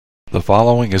The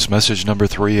following is message number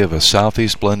 3 of a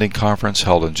Southeast Blending Conference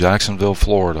held in Jacksonville,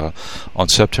 Florida on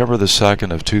September the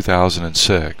 2nd of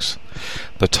 2006.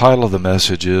 The title of the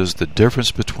message is The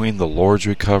Difference Between the Lord's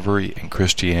Recovery and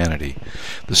Christianity.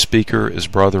 The speaker is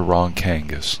Brother Ron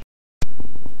Kangas.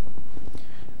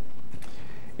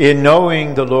 In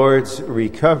knowing the Lord's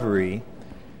recovery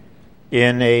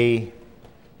in an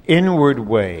inward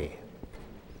way,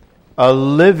 a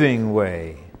living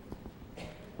way,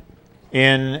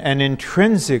 in an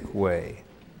intrinsic way,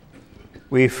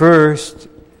 we first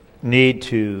need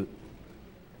to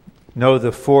know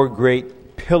the 4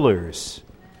 great pillars: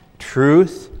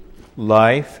 truth,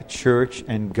 life, church,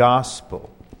 and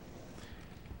gospel.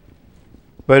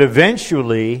 But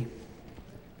eventually,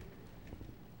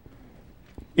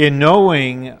 in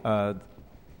knowing the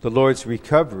Lord's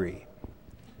recovery,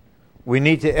 we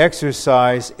need to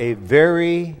exercise a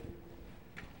very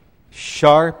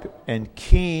sharp and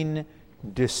keen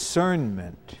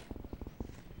discernment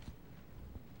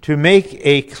to make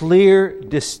a clear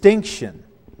distinction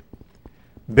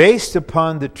based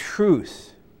upon the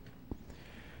truth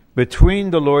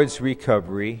between the Lord's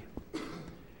recovery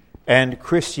and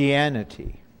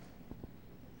Christianity.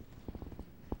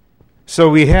 So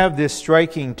we have this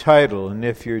striking title, and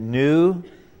if you're new,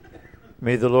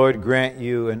 may the Lord grant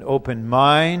you an open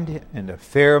mind and a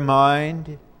fair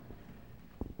mind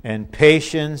and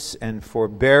patience and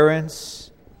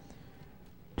forbearance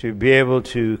to be able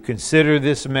to consider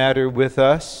this matter with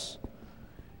us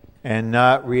and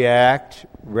not react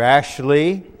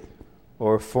rashly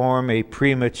or form a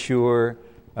premature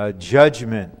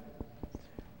judgment.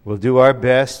 We'll do our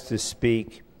best to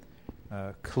speak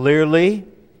clearly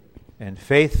and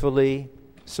faithfully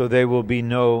so there will be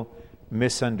no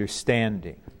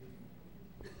misunderstanding.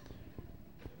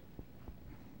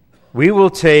 We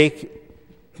will take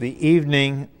the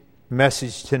evening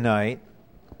message tonight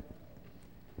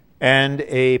and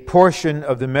a portion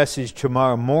of the message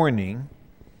tomorrow morning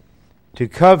to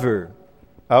cover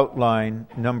outline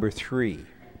number 3.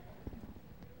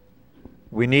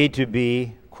 We need to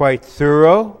be quite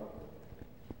thorough,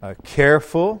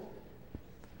 careful,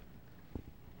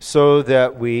 so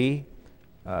that we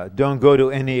don't go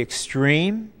to any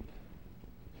extreme.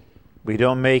 We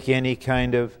don't make any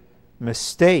kind of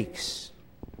mistakes.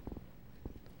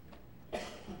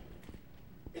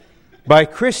 By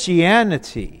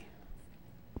Christianity,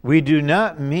 we do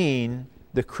not mean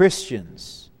the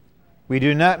Christians. We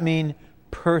do not mean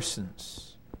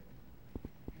persons.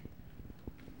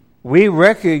 We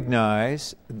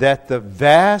recognize that the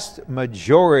vast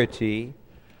majority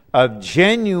of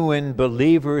genuine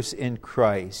believers in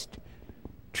Christ,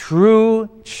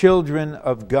 true children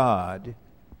of God,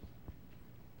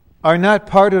 are not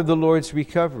part of the Lord's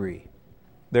recovery.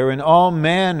 They're in all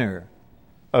manner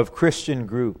of Christian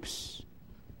groups.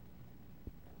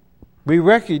 We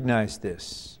recognize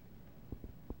this.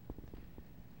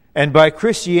 And by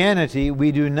Christianity,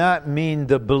 we do not mean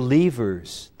the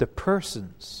believers, the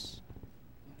persons.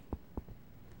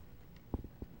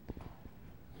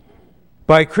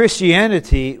 By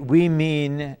Christianity, we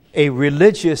mean a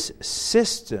religious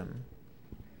system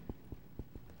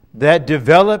that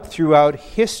developed throughout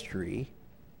history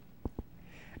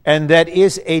and that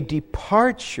is a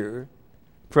departure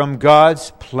from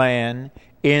God's plan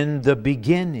in the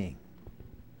beginning.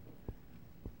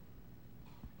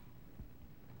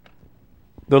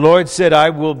 The Lord said, I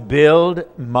will build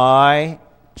my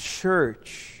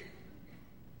church.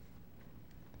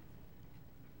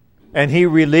 And He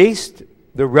released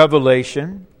the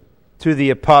revelation to the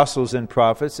apostles and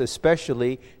prophets,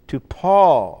 especially to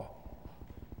Paul.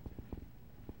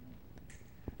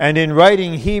 And in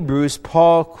writing Hebrews,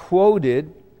 Paul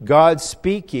quoted God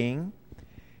speaking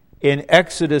in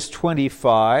Exodus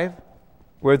 25,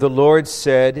 where the Lord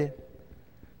said,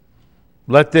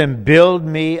 let them build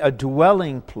me a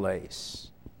dwelling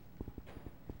place,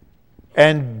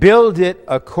 and build it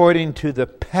according to the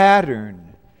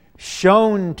pattern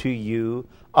shown to you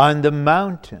on the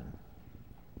mountain.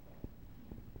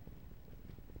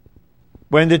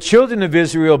 When the children of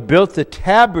Israel built the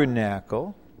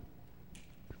tabernacle,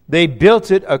 they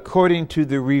built it according to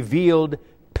the revealed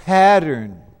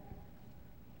pattern.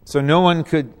 So no one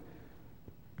could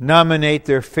nominate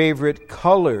their favorite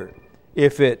color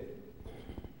if it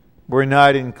were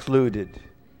not included.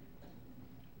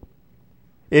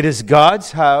 It is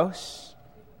God's house.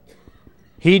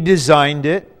 He designed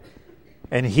it,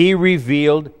 and He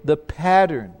revealed the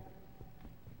pattern.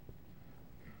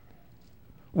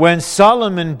 When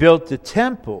Solomon built the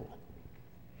temple,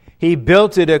 he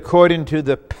built it according to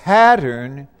the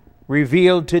pattern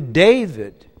revealed to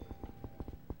David.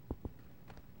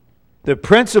 The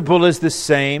principle is the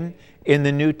same in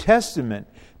the New Testament.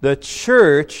 The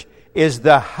church is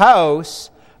the house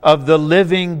of the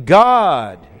living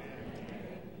God.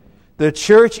 The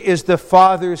church is the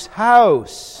Father's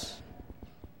house.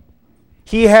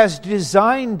 He has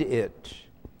designed it.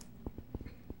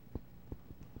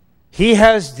 He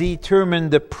has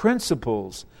determined the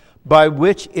principles by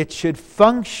which it should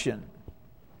function.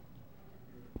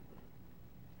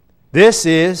 This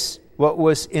is what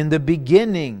was in the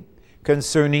beginning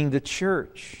concerning the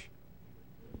church.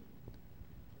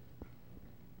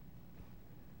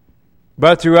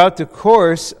 But throughout the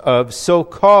course of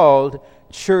so-called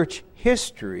church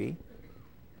history,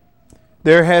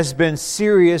 there has been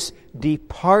serious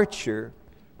departure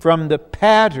from the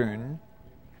pattern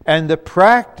and the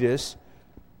practice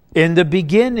in the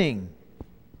beginning.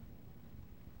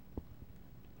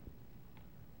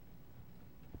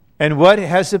 And what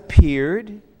has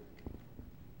appeared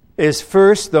is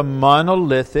first the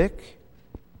monolithic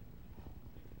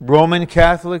Roman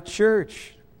Catholic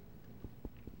Church.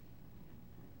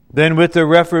 Then with the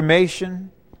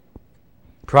Reformation,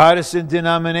 Protestant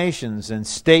denominations and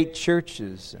state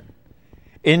churches and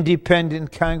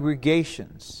independent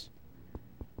congregations.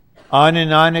 On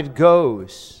and on it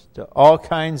goes to all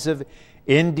kinds of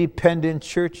independent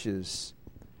churches,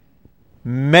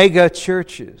 mega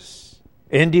churches,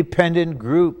 independent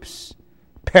groups,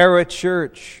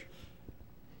 parachurch.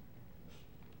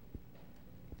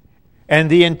 And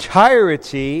the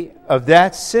entirety of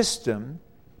that system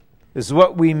is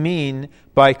what we mean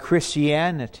by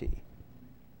Christianity.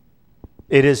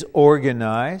 It is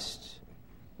organized.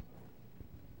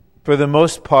 For the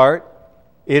most part,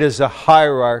 it is a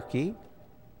hierarchy.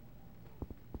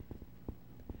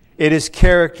 It is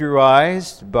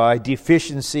characterized by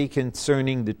deficiency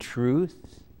concerning the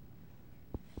truth,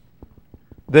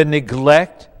 the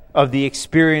neglect of the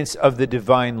experience of the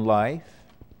divine life,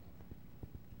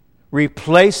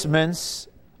 replacements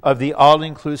of the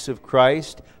all-inclusive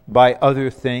Christ by other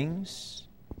things.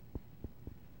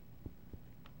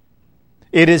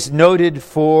 It is noted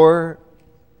for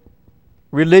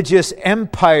religious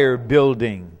empire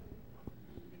building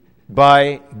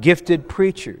by gifted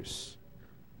preachers.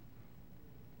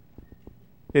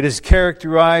 It is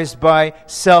characterized by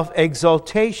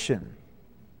self-exaltation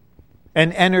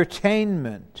and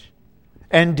entertainment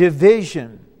and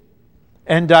division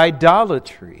and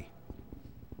idolatry.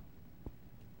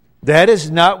 That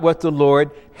is not what the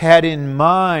Lord had in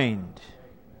mind.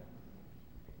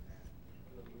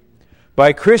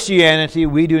 By Christianity,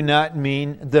 we do not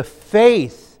mean the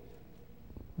faith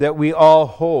that we all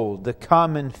hold, the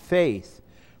common faith,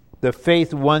 the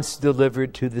faith once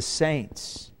delivered to the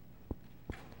saints.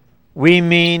 We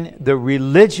mean the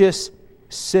religious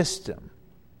system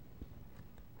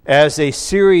as a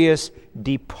serious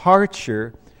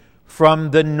departure from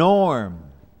the norm.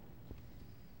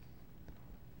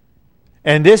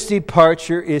 And this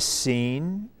departure is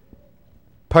seen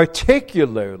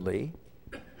particularly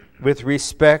with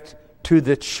respect to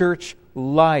the church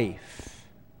life.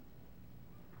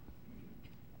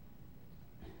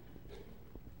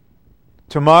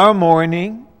 Tomorrow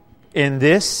morning in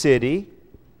this city,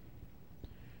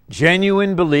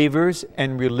 genuine believers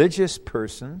and religious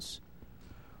persons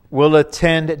will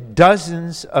attend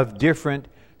dozens of different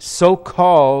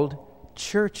so-called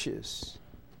churches.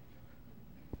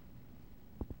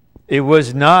 It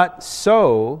was not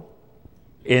so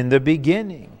in the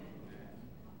beginning.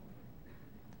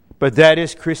 But that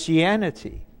is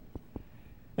Christianity.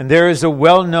 And there is a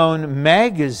well-known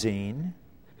magazine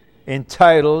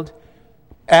entitled,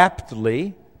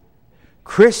 aptly,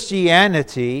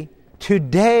 Christianity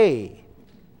Today.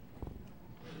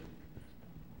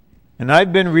 And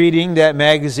I've been reading that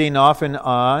magazine off and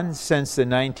on since the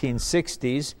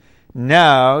 1960s,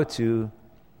 now to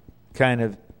kind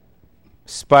of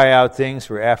spy out things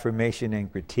for affirmation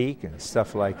and critique and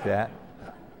stuff like that.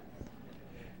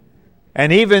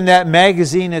 And even that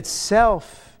magazine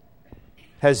itself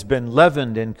has been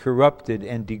leavened and corrupted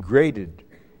and degraded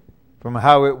from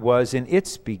how it was in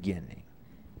its beginning.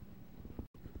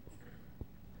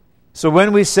 So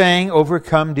when we sang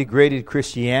overcome degraded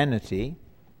Christianity,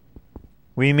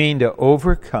 we mean to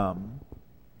overcome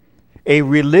a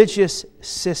religious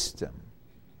system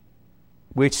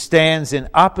which stands in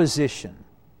opposition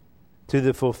to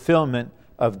the fulfillment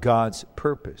of God's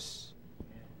purpose.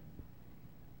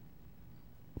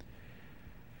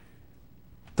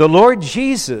 The Lord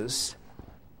Jesus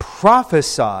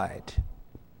prophesied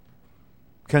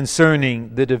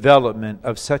concerning the development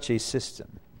of such a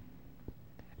system.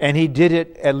 And he did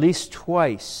it at least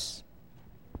twice.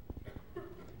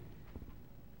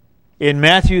 In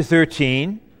Matthew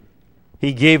 13,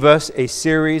 he gave us a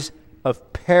series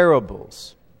of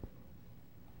parables.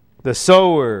 The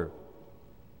sower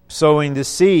sowing the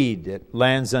seed that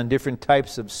lands on different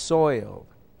types of soil.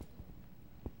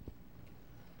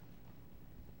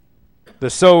 The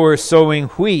sower sowing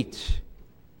wheat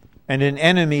and an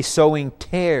enemy sowing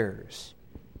tares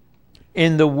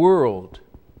in the world.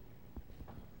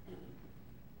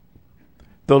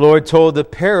 The Lord told the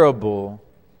parable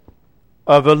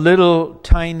of a little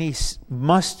tiny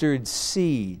mustard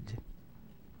seed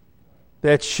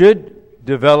that should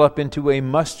develop into a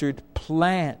mustard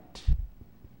plant.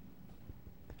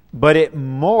 But it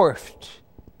morphed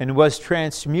and was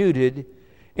transmuted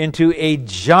into a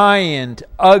giant,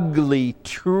 ugly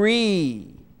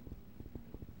tree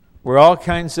where all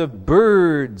kinds of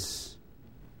birds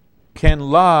can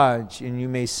lodge. And you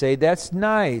may say, that's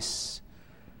nice.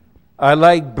 I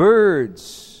like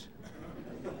birds.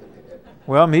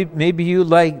 Well, maybe you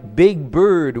like Big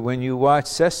Bird when you watch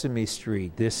Sesame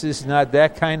Street. This is not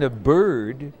that kind of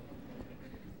bird.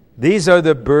 These are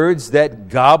the birds that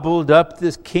gobbled up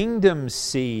the kingdom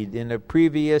seed in a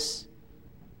previous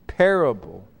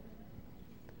parable.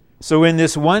 So in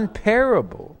this one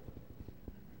parable,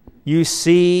 you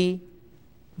see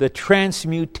the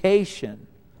transmutation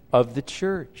of the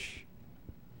church.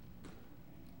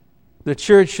 The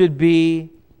church should be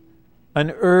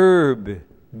an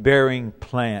herb-bearing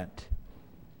plant,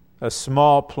 a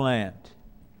small plant.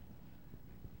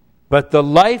 But the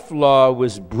life law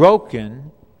was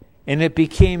broken, and it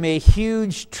became a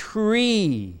huge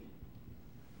tree.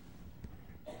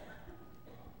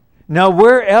 Now,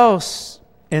 where else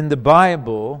in the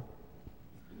Bible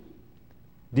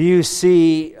do you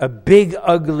see a big,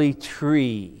 ugly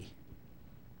tree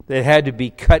that had to be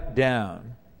cut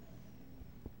down?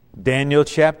 Daniel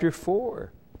chapter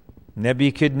 4.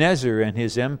 Nebuchadnezzar and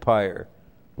his empire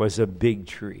was a big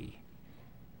tree.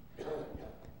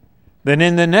 Then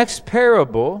in the next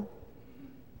parable,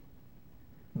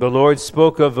 the Lord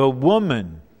spoke of a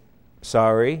woman.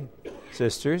 Sorry,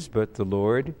 sisters, but the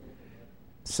Lord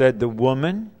said the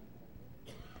woman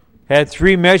had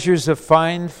 3 measures of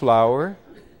fine flour,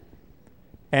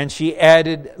 and she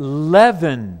added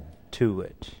leaven to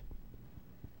it,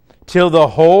 till the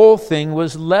whole thing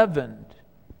was leavened.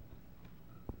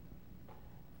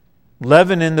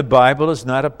 Leaven in the Bible is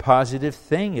not a positive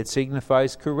thing. It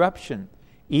signifies corruption,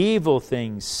 evil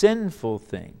things, sinful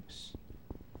things.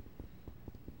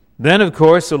 Then, of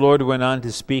course, the Lord went on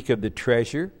to speak of the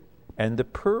treasure and the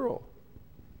pearl.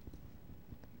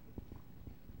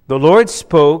 The Lord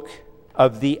spoke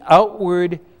of the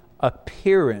outward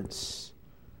appearance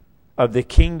of the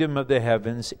kingdom of the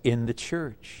heavens in the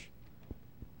church.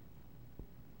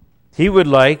 He would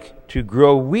like to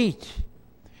grow wheat.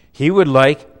 He would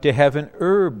like to have an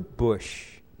herb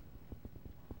bush.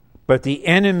 But the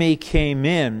enemy came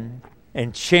in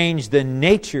and changed the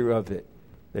nature of it,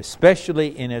 especially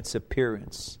in its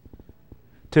appearance,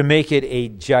 to make it a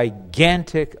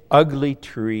gigantic, ugly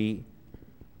tree.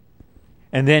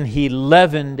 And then he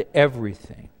leavened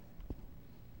everything.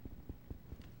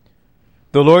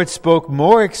 The Lord spoke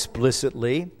more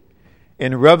explicitly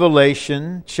in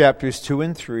Revelation chapters 2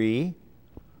 and 3,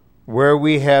 where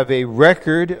we have a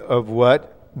record of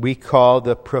what we call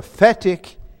the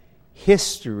prophetic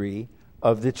history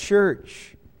of the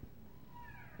church.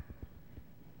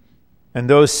 And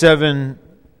those 7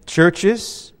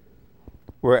 churches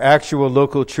were actual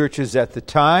local churches at the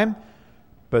time,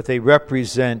 but they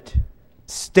represent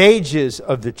stages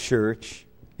of the church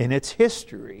in its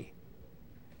history.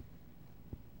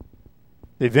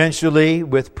 Eventually,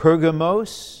 with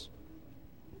Pergamos,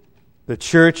 the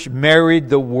church married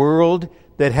the world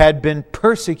that had been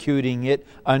persecuting it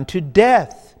unto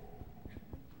death.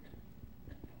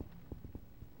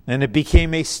 And it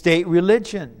became a state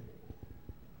religion.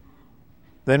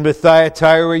 Then with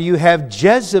Thyatira, you have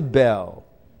Jezebel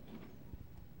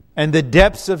and the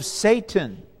depths of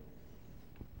Satan.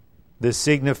 This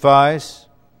signifies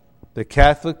the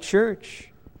Catholic Church.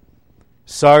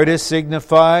 Sardis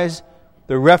signifies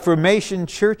the Reformation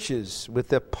churches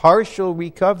with a partial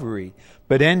recovery,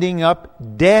 but ending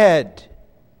up dead.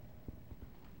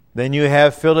 Then you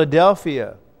have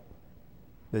Philadelphia,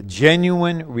 the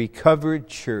genuine recovered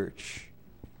church.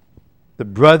 The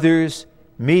brothers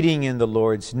meeting in the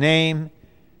Lord's name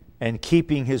and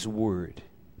keeping His word.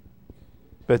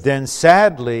 But then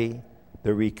sadly,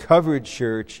 the recovered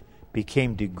church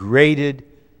became degraded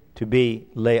to be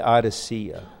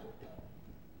Laodicea.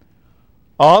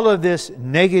 All of this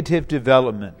negative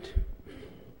development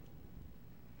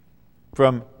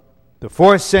from the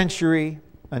 4th century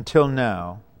until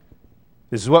now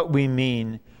is what we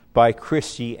mean by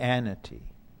Christianity.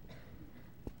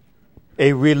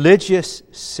 A religious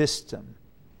system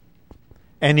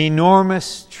an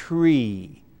enormous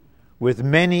tree with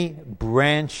many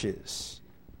branches.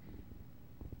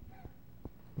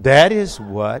 That is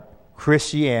what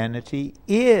Christianity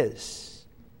is.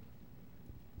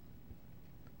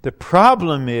 The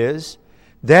problem is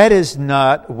that is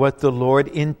not what the Lord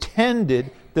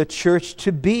intended the church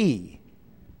to be.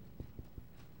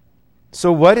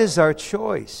 So what is our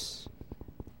choice?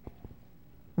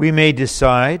 We may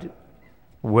decide,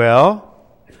 well,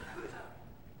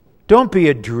 don't be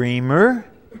a dreamer.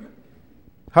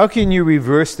 How can you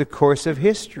reverse the course of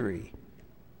history?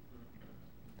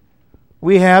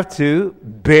 We have to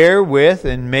bear with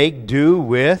and make do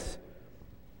with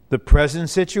the present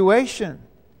situation.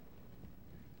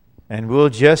 And we'll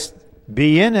just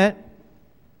be in it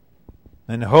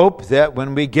and hope that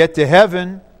when we get to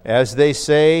heaven, as they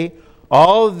say,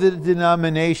 all the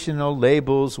denominational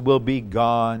labels will be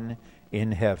gone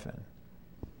in heaven.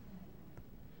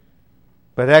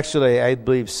 But actually, I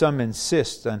believe some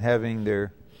insist on having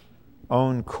their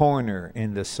own corner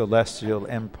in the celestial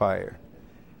empire.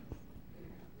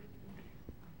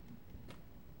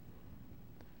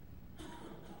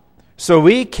 So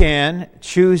we can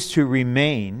choose to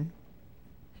remain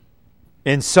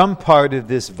in some part of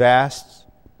this vast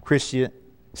Christian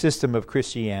system of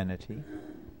Christianity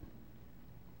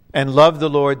and love the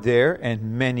Lord there,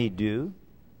 and many do,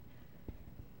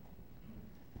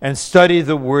 and study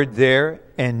the Word there,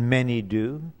 and many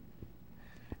do,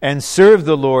 and serve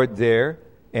the Lord there,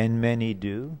 and many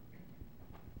do.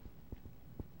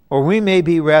 Or we may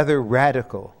be rather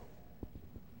radical,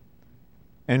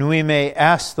 and we may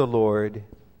ask the Lord,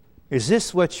 is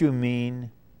this what you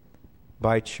mean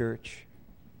by church?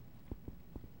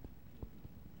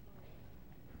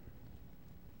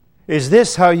 Is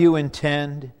this how you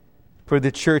intend for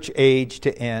the church age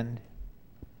to end?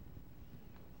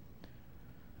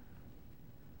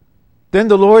 Then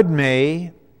the Lord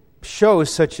may show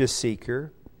such a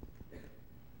seeker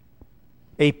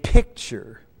a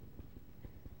picture.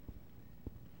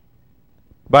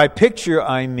 By picture,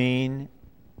 I mean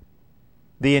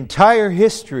the entire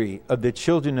history of the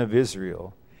children of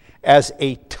Israel as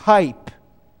a type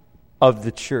of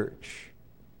the church.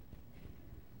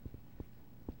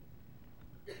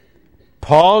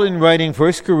 Paul, in writing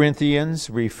 1 Corinthians,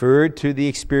 referred to the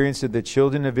experience of the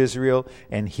children of Israel,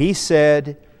 and he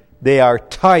said they are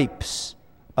types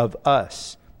of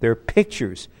us. They're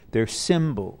pictures. They're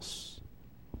symbols.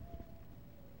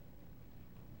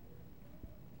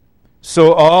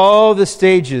 So all the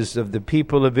stages of the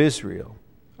people of Israel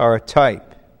are a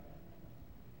type.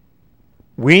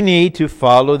 We need to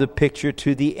follow the picture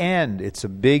to the end. It's a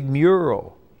big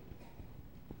mural.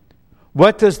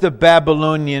 What does the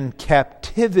Babylonian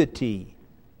captivity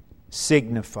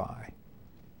signify?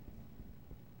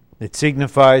 It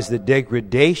signifies the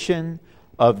degradation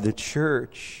of the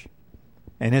church,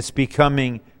 and it's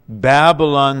becoming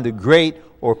Babylon the Great,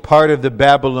 or part of the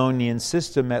Babylonian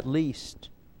system at least.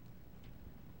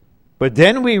 But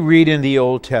then we read in the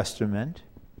Old Testament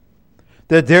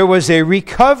that there was a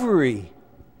recovery,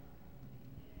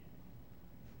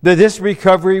 that this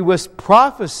recovery was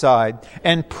prophesied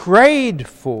and prayed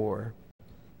for.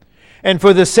 And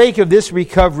for the sake of this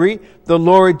recovery, the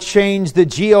Lord changed the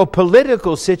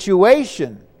geopolitical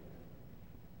situation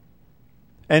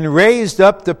and raised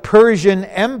up the Persian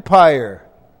Empire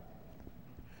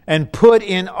and put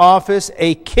in office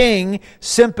a king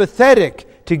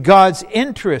sympathetic to God's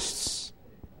interests.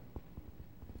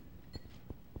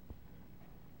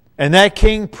 And that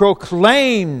king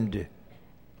proclaimed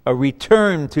a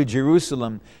return to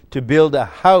Jerusalem to build a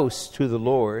house to the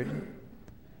Lord.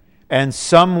 And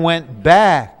some went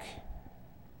back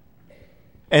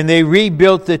and they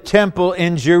rebuilt the temple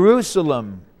in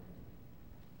Jerusalem.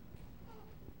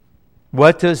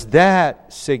 What does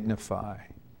that signify?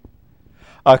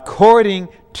 According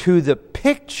to the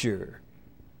picture,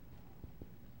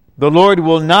 the Lord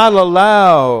will not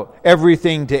allow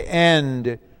everything to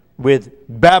end with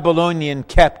Babylonian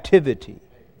captivity.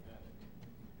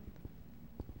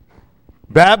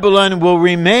 Babylon will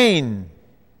remain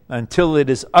until it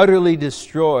is utterly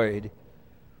destroyed.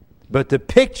 But the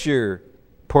picture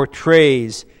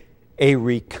portrays a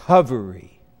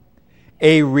recovery,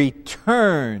 a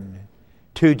return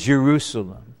to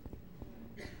Jerusalem.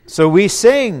 So we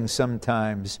sing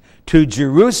sometimes, to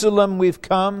Jerusalem we've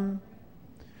come.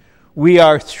 We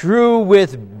are through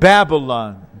with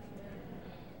Babylon.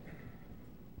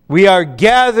 We are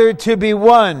gathered to be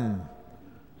one.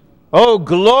 Oh,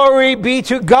 glory be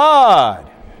to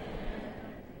God.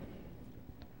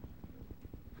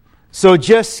 So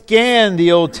just scan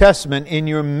the Old Testament in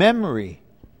your memory.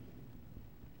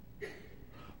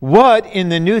 what in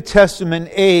the New Testament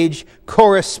age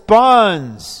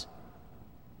corresponds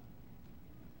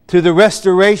to the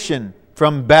restoration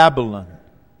from Babylon?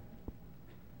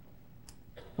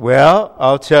 Well,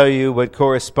 I'll tell you what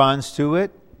corresponds to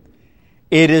it.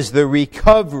 It is the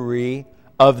recovery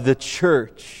of the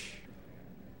church.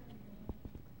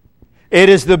 It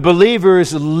is the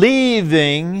believers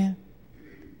leaving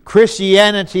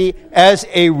Christianity as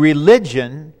a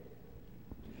religion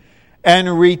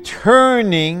and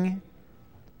returning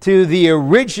to the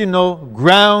original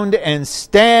ground and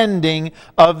standing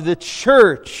of the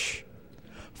church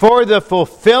for the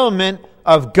fulfillment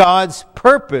of God's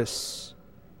purpose.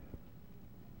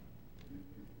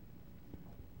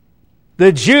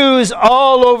 The Jews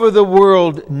all over the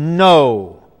world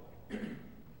know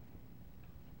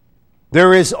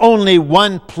there is only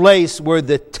one place where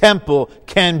the temple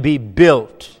can be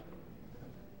built.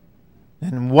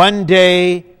 And one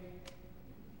day,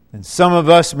 and some of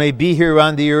us may be here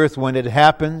on the earth when it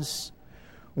happens,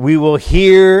 we will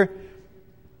hear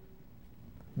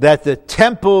that the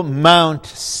Temple Mount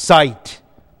site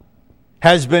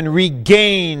has been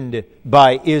regained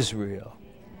by Israel.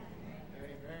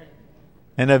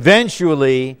 And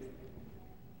eventually,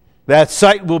 that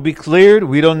site will be cleared.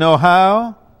 We don't know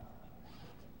how.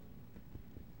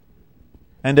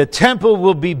 And a temple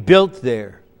will be built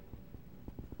there.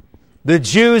 The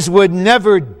Jews would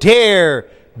never dare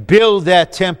build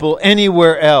that temple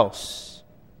anywhere else.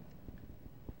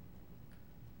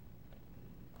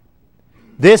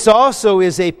 This also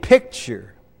is a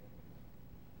picture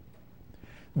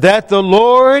that the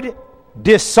Lord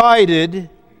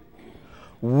decided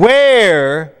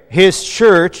where His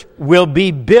church will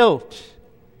be built.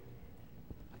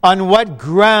 On what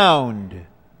ground?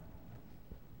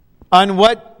 On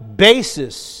what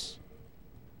basis?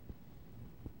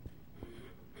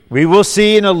 We will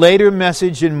see in a later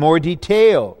message in more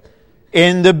detail.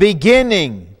 In the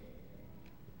beginning,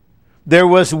 there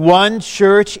was one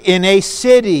church in a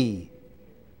city.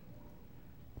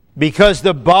 Because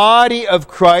the body of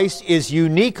Christ is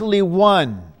uniquely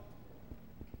one.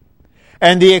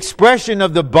 And the expression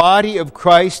of the body of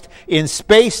Christ in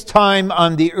space-time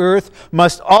on the earth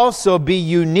must also be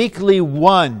uniquely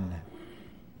one.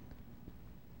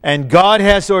 And God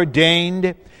has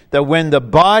ordained that when the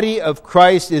body of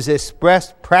Christ is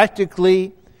expressed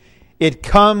practically, it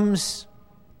comes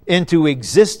into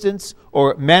existence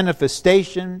or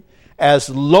manifestation as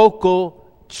local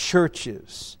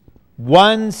churches.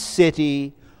 One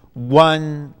city,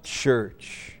 one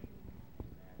church.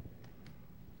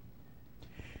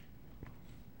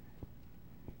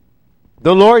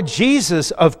 The Lord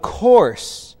Jesus, of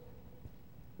course,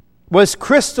 was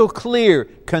crystal clear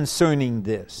concerning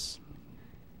this.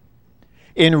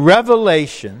 In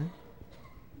Revelation,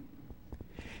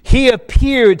 He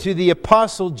appeared to the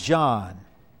Apostle John,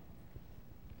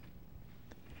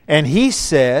 and He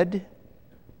said,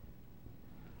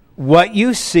 "What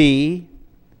you see,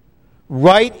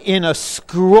 write in a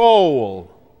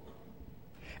scroll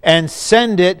and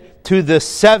send it to the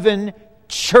 7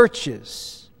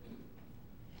 churches."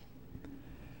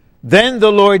 Then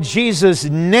the Lord Jesus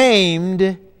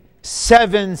named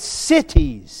 7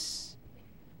 cities.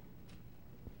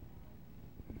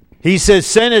 He says,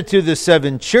 send it to the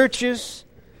 7 churches.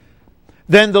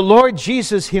 Then the Lord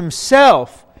Jesus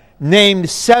Himself named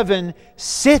 7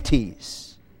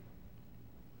 cities.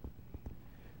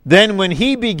 Then when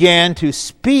He began to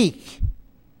speak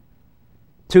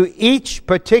to each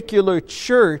particular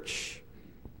church,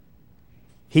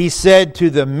 He said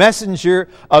to the messenger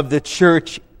of the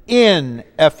church in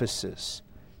Ephesus,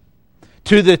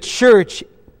 to the church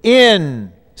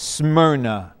in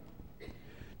Smyrna,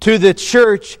 to the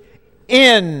church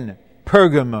in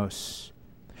Pergamos,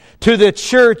 to the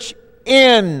church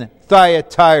in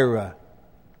Thyatira,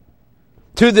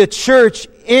 to the church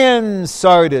in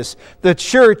Sardis, the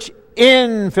church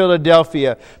in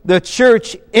Philadelphia, the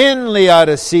church in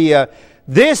Laodicea.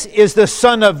 This is the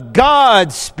Son of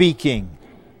God speaking.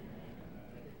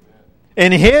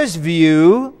 In His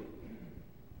view,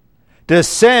 to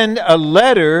send a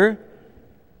letter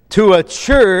to a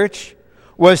church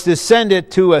was to send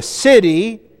it to a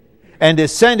city, and to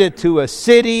send it to a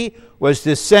city was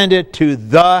to send it to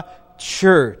the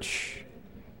church.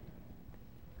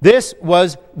 This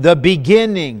was the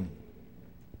beginning.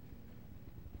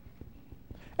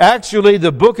 Actually,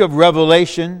 the book of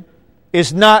Revelation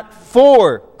is not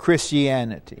for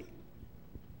Christianity.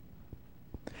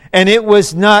 And it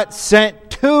was not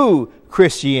sent to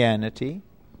Christianity.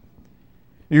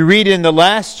 You read in the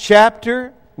last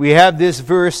chapter, we have this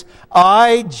verse,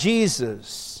 I,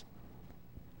 Jesus,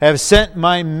 have sent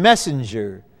my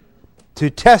messenger to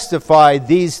testify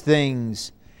these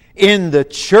things in the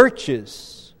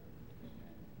churches.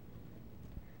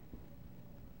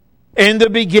 In the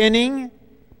beginning,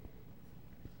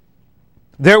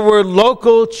 there were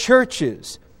local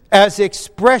churches as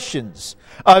expressions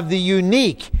of the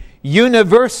unique,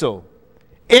 universal,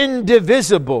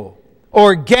 indivisible,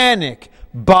 organic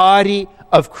body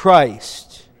of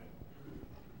Christ.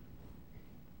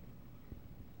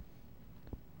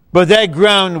 But that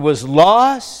ground was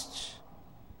lost.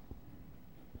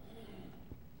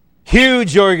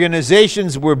 Huge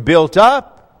organizations were built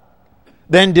up,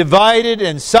 then divided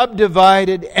and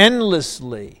subdivided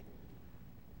endlessly.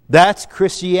 That's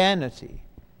Christianity.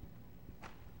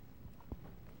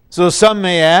 So some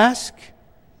may ask,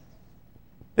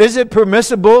 is it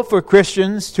permissible for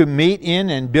Christians to meet in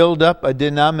and build up a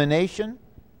denomination?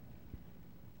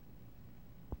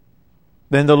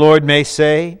 Then the Lord may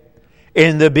say,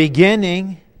 in the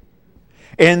beginning,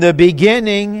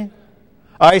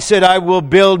 I said I will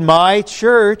build my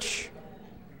church.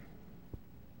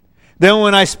 Then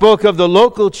when I spoke of the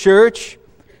local church,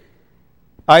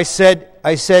 I said,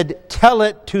 tell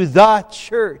it to the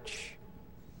church.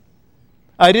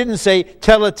 I didn't say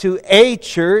tell it to a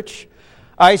church.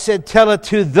 I said tell it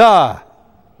to the.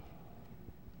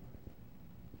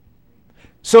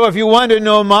 So if you want to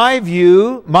know my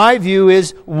view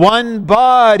is one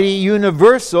body,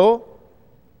 universal,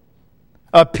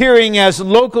 appearing as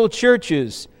local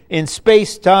churches in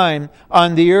space-time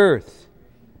on the earth.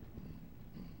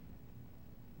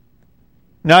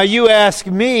 Now you ask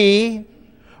me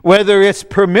whether it's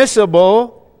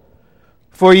permissible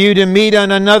for you to meet on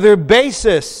another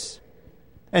basis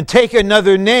and take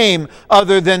another name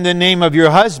other than the name of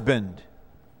your husband,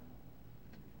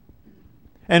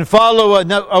 and follow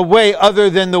a way other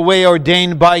than the way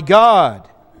ordained by God.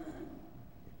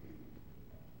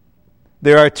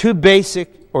 There are three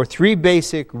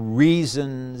basic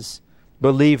reasons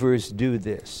believers do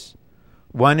this.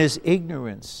 One is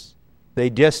ignorance. They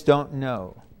just don't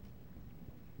know.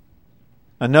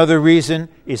 Another reason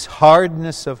is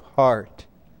hardness of heart.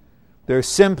 They're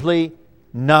simply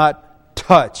not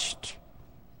touched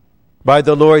by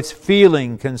the Lord's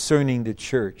feeling concerning the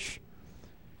church.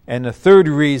 And the third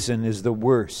reason is the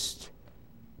worst: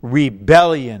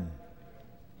 rebellion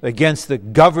against the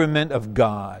government of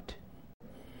God.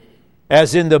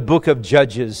 As in the book of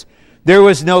Judges, there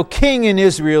was no king in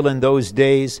Israel in those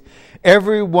days.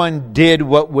 Everyone did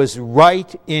what was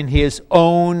right in his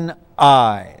own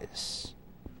eyes.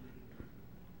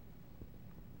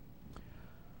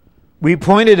 We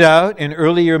pointed out in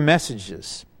earlier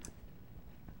messages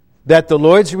that the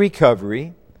Lord's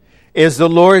recovery is the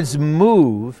Lord's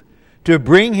move to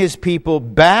bring His people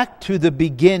back to the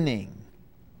beginning,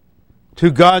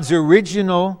 to God's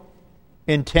original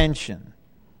intention,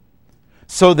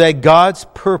 so that God's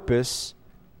purpose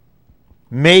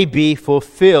may be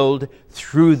fulfilled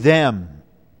through them.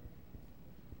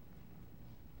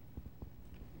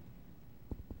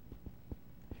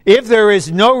 If there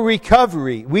is no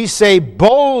recovery, we say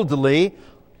boldly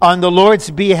on the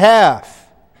Lord's behalf,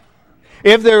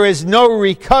 if there is no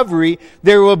recovery,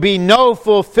 there will be no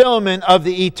fulfillment of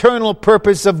the eternal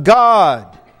purpose of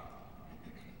God.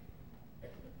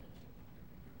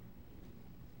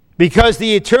 Because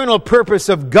the eternal purpose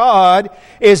of God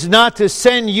is not to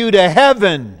send you to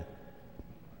heaven.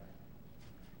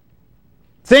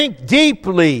 Think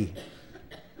deeply.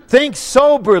 Think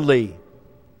soberly.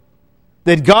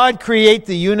 Did God create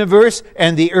the universe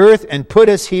and the earth and put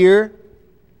us here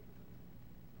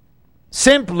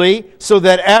simply so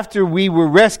that after we were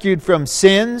rescued from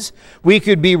sins, we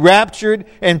could be raptured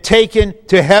and taken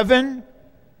to heaven?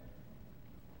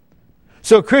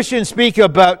 So Christians speak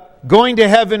about going to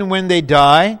heaven when they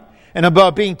die and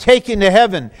about being taken to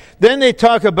heaven. Then they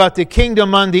talk about the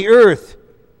kingdom on the earth.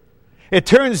 It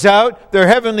turns out their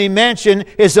heavenly mansion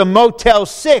is a Motel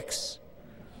 6,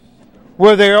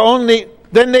 where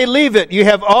then they leave it. You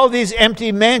have all these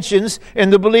empty mansions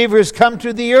and the believers come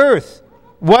to the earth.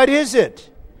 What is it?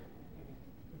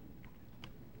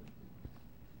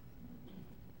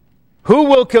 Who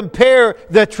will compare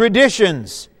the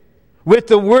traditions with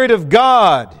the Word of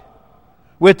God,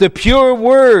 with the pure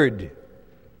Word?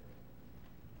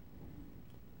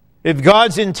 If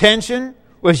God's intention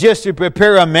was just to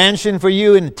prepare a mansion for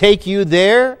you and take you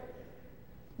there,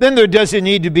 then there doesn't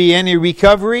need to be any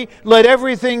recovery. Let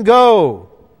everything go.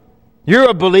 You're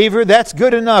a believer, that's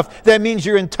good enough. That means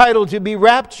you're entitled to be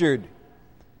raptured,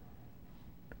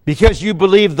 because you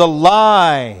believe the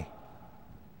lie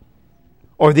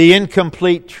or the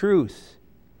incomplete truth.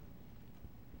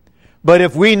 But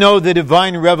if we know the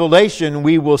divine revelation,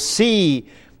 we will see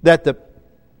that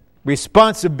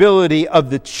responsibility of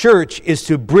the church is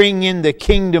to bring in the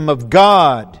kingdom of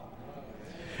God.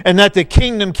 And that the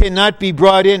kingdom cannot be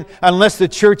brought in unless the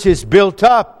church is built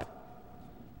up.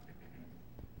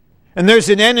 And there's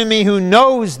an enemy who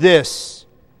knows this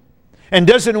and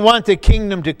doesn't want the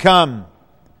kingdom to come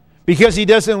because he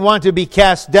doesn't want to be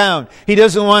cast down. He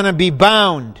doesn't want to be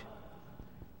bound.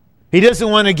 He doesn't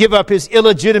want to give up his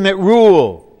illegitimate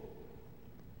rule.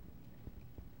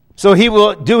 So he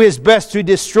will do his best to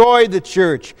destroy the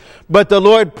church. But the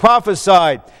Lord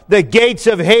prophesied, the gates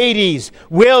of Hades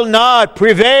will not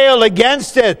prevail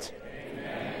against it.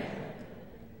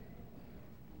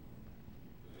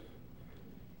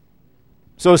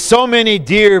 Amen. So many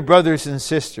dear brothers and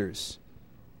sisters,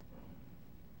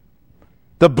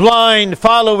 the blind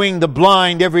following the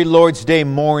blind every Lord's Day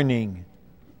morning.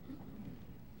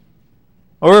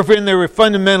 Or if in the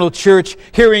fundamental church,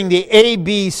 hearing the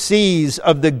ABCs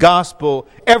of the gospel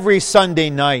every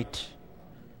Sunday night.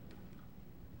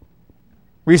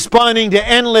 Responding to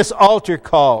endless altar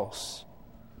calls.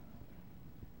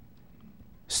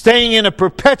 Staying in a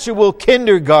perpetual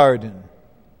kindergarten.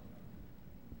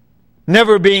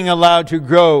 Never being allowed to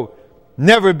grow.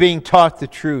 Never being taught the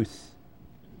truth.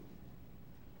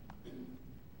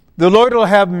 The Lord will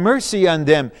have mercy on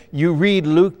them. You read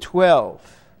Luke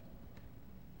 12.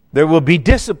 There will be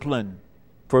discipline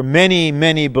for many,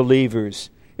 many believers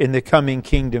in the coming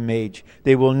kingdom age.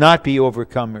 They will not be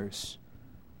overcomers.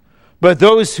 But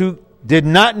those who did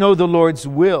not know the Lord's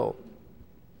will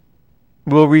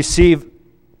receive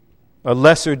a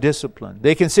lesser discipline.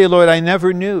 They can say, Lord, I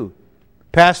never knew.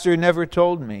 Pastor never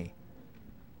told me.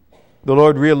 The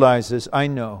Lord realizes, I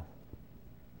know.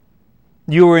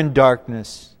 You were in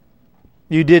darkness.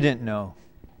 You didn't know.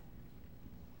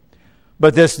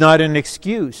 But that's not an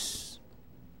excuse.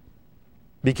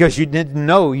 Because you didn't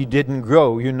know, you didn't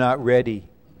grow, you're not ready.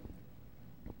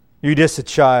 You're just a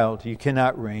child, you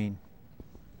cannot reign.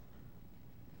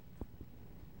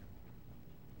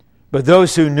 But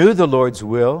those who knew the Lord's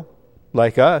will,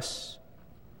 like us,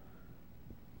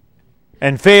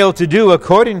 and failed to do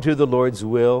according to the Lord's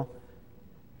will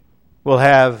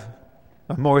have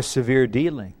a more severe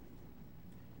dealing.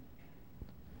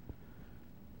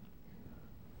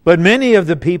 But many of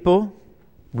the people,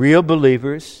 real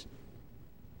believers,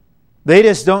 they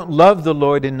just don't love the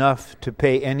Lord enough to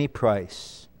pay any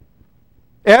price.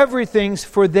 Everything's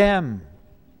for them.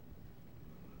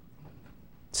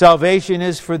 Salvation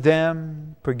is for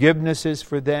them. Forgiveness is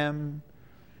for them.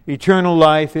 Eternal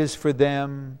life is for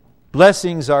them.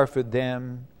 Blessings are for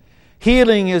them.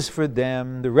 Healing is for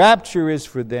them. The rapture is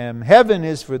for them. Heaven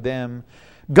is for them.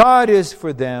 God is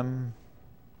for them.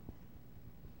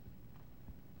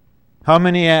 How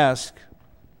many ask,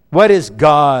 what is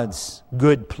God's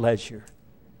good pleasure?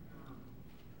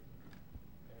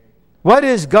 What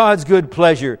is God's good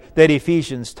pleasure that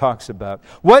Ephesians talks about?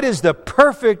 What is the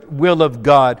perfect will of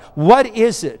God? What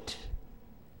is it?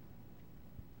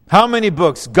 How many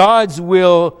books? God's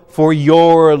will for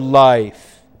your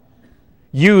life.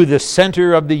 You, the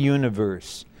center of the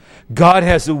universe. God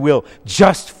has a will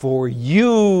just for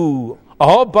you,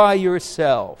 all by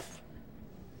yourself.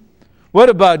 What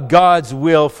about God's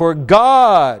will for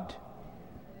God,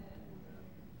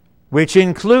 which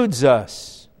includes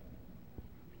us?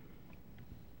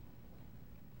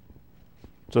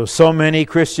 So many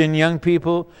Christian young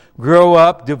people grow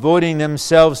up devoting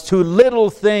themselves to little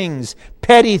things,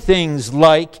 petty things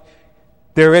like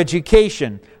their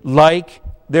education, like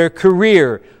their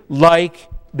career, like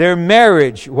their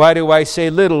marriage. Why do I say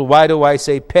little? Why do I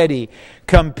say petty?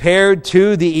 Compared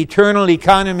to the eternal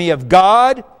economy of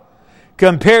God,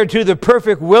 compared to the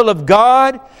perfect will of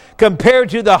God, compared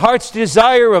to the heart's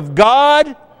desire of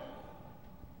God.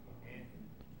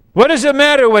 What does it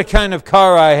matter what kind of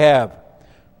car I have?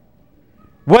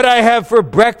 What I have for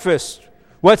breakfast?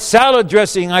 What salad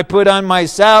dressing I put on my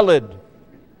salad?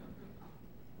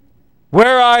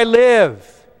 Where I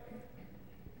live?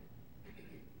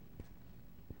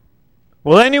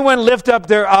 Will anyone lift up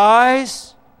their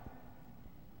eyes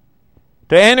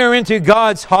to enter into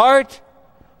God's heart?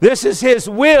 This is His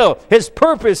will, His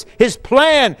purpose, His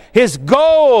plan, His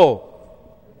goal.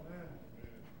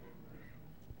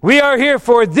 We are here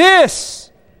for this.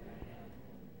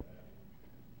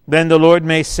 Then the Lord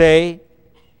may say,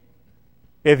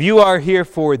 if you are here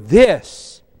for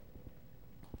this,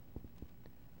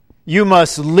 you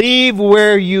must leave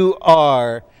where you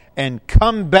are and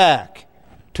come back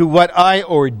to what I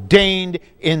ordained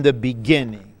in the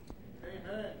beginning.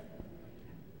 Amen.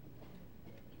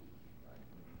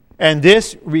 And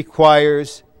this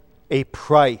requires a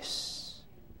price.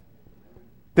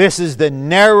 This is the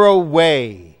narrow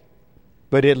way,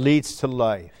 but it leads to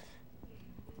life.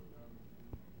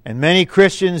 And many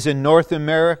Christians in North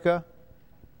America,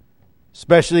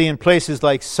 especially in places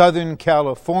like Southern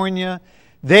California,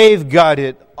 they've got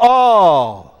it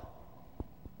all.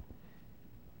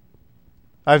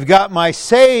 I've got my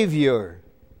Savior.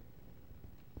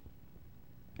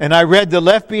 And I read the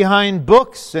Left Behind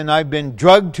books, and I've been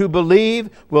drugged to believe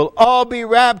we'll all be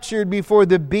raptured before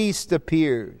the beast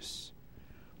appears.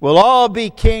 We'll all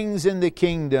be kings in the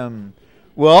kingdom.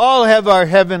 We'll all have our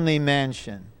heavenly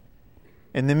mansion.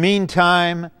 In the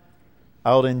meantime,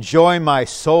 I'll enjoy my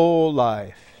soul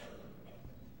life.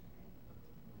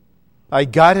 I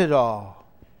got it all.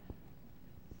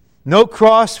 No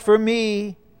cross for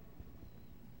me.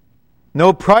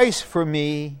 No price for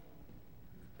me.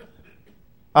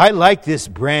 I like this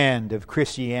brand of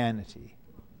Christianity.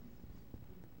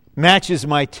 Matches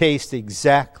my taste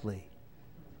exactly.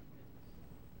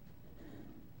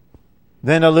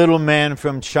 Then a little man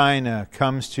from China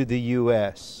comes to the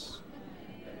U.S.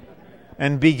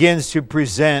 and begins to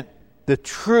present the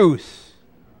truth,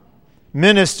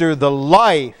 minister the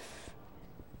life,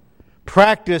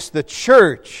 practice the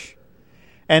church,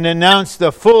 and announce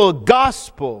the full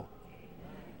gospel.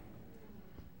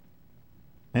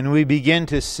 And we begin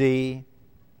to see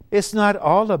it's not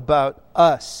all about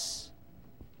us.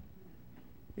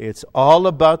 It's all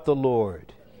about the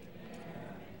Lord.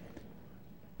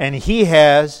 And He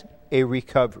has a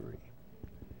recovery.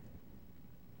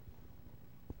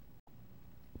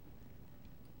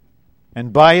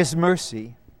 And by His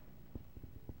mercy,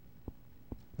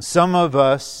 some of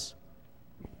us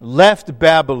left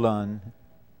Babylon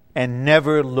and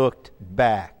never looked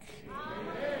back.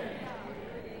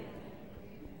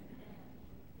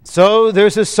 So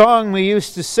there's a song we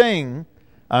used to sing.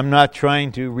 I'm not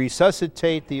trying to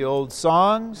resuscitate the old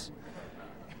songs,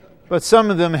 but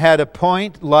some of them had a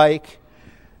point like,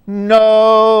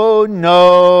 no,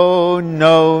 no,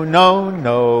 no, no,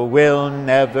 no, we'll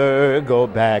never go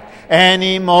back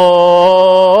anymore.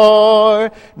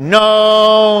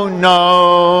 No,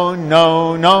 no,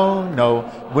 no, no,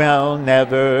 no, we'll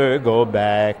never go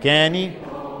back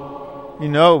anymore. You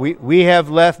know, we have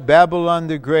left Babylon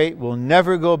the Great. We'll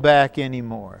never go back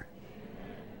anymore.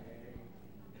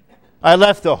 I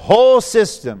left the whole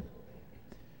system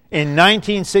in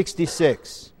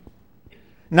 1966.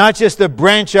 Not just the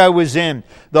branch I was in,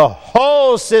 the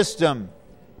whole system.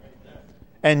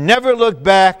 And never looked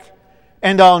back,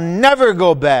 and I'll never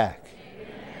go back.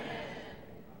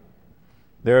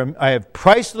 I have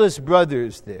priceless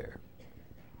brothers there.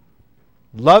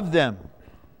 Love them.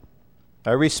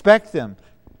 I respect them.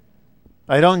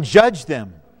 I don't judge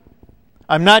them.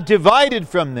 I'm not divided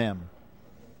from them.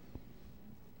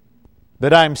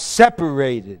 But I'm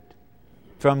separated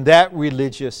from that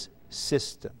religious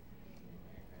system.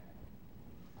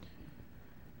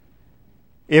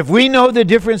 If we know the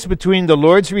difference between the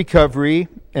Lord's recovery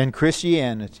and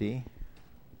Christianity,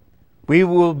 we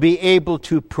will be able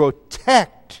to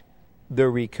protect the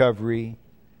recovery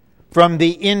from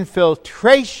the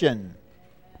infiltration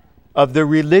of the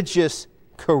religious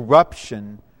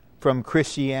corruption from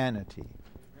Christianity.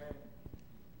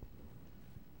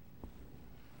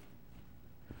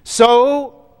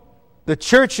 So, the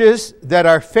churches that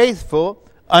are faithful,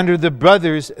 under the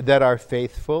brothers that are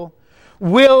faithful,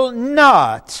 will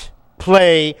not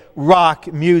play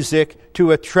rock music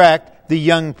to attract the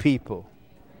young people.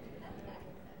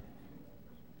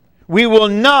 We will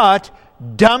not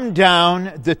dumb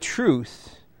down the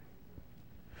truth.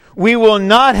 We will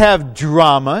not have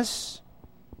dramas.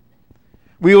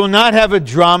 We will not have a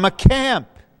drama camp.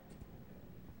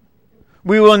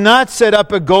 We will not set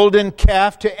up a golden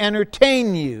calf to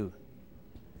entertain you.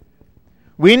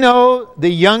 We know the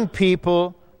young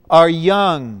people are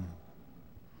young.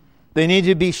 They need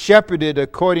to be shepherded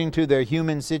according to their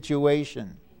human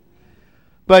situation.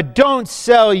 But don't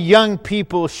sell young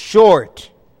people short.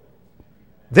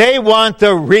 They want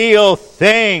the real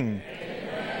thing.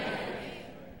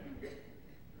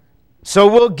 So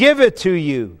we'll give it to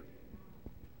you.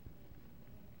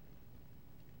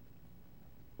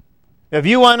 If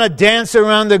you want to dance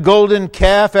around the golden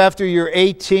calf after you're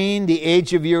 18, the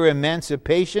age of your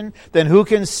emancipation, then who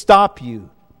can stop you?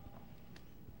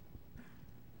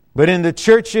 But in the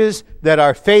churches that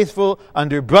are faithful,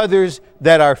 under brothers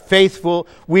that are faithful,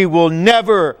 we will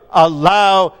never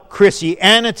allow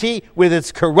Christianity with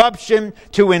its corruption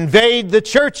to invade the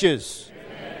churches.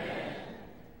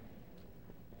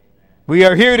 We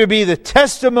are here to be the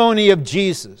testimony of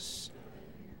Jesus.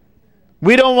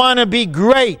 We don't want to be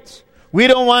great. We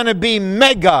don't want to be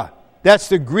mega. That's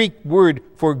the Greek word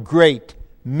for great.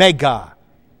 Mega.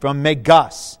 From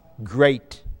megas.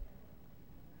 Great.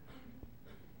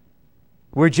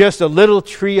 We're just a little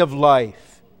tree of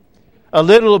life a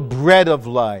little bread of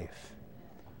life.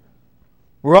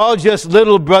 We're all just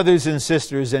little brothers and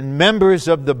sisters and members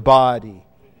of the body.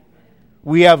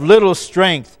 We have little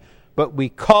strength, but we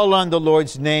call on the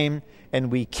Lord's name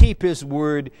and we keep His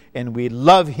word and we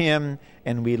love Him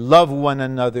and we love one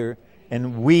another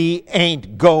and we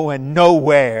ain't going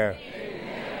nowhere.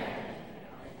 Amen.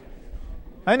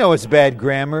 I know it's bad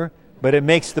grammar, but it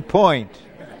makes the point.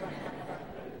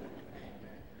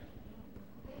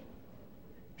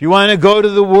 If you want to go to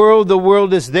the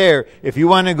world is there. If you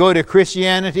want to go to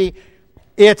Christianity,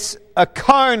 it's a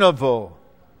carnival.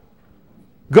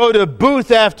 Go to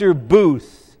booth after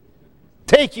booth.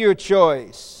 Take your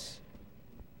choice.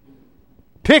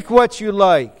 Pick what you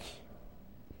like.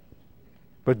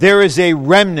 But there is a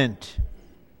remnant.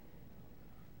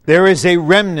 There is a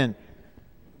remnant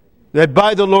that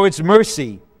by the Lord's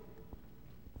mercy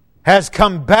has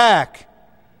come back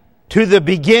to the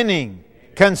beginning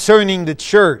concerning the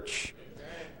church.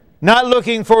 Not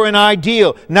looking for an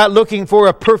ideal, not looking for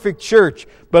a perfect church,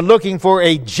 but looking for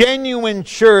a genuine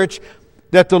church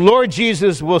that the Lord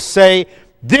Jesus will say,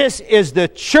 this is the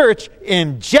church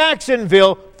in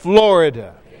Jacksonville,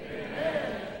 Florida.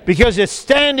 Amen. Because it's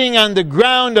standing on the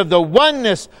ground of the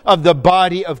oneness of the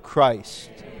body of Christ.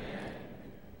 Amen.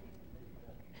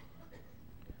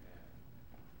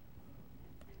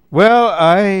 Well,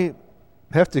 I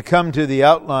have to come to the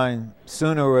outline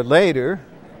sooner or later.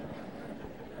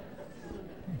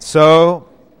 So,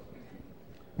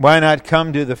 why not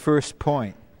come to the first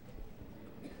point?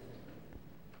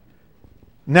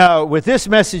 Now, with this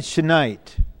message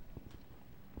tonight,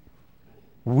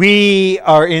 we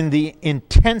are in the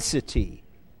intensity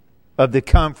of the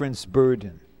conference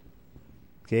burden.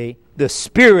 Okay? The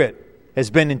Spirit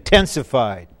has been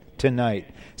intensified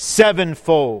tonight,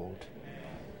 sevenfold.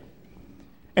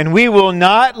 And we will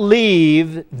not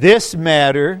leave this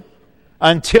matter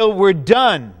until we're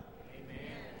done.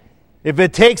 If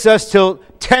it takes us till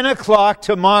 10 o'clock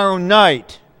tomorrow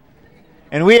night,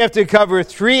 and we have to cover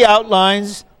 3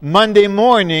 outlines Monday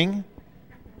morning,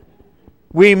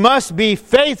 we must be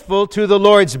faithful to the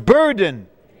Lord's burden.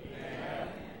 Amen.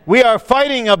 We are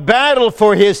fighting a battle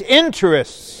for His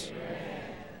interests. Amen.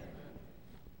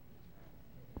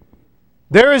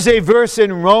 There is a verse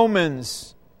in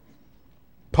Romans.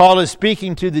 Paul is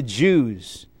speaking to the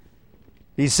Jews.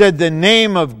 He said, the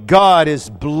name of God is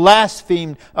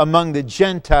blasphemed among the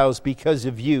Gentiles because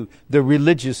of you, the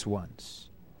religious ones.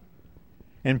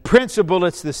 In principle,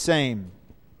 it's the same.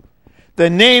 The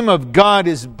name of God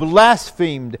is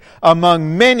blasphemed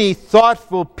among many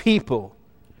thoughtful people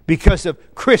because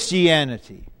of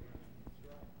Christianity.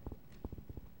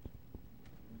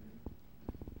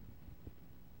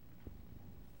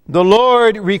 The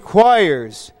Lord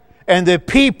requires, and the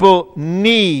people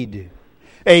need,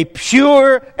 a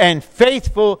pure and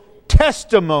faithful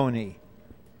testimony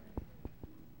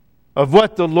of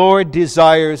what the Lord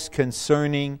desires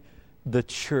concerning the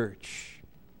church.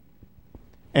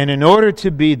 And in order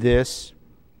to be this,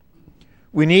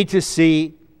 we need to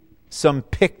see some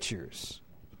pictures.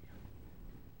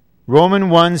 Romans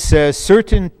 1 says,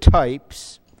 certain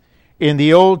types in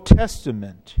the Old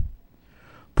Testament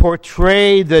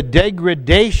portray the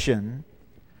degradation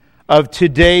of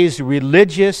today's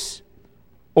religious,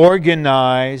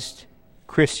 organized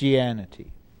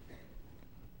Christianity.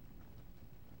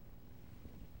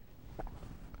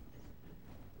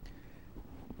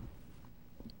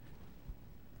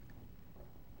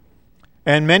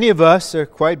 And many of us are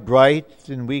quite bright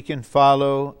and we can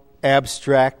follow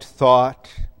abstract thought.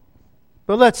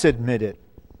 But let's admit it,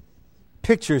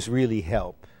 pictures really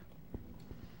help.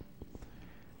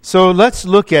 So let's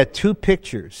look at 2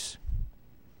 pictures.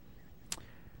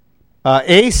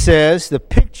 A says the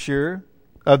picture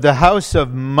of the house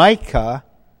of Micah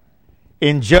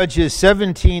in Judges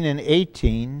 17 and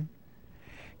 18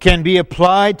 can be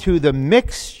applied to the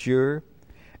mixture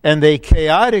and the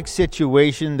chaotic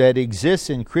situation that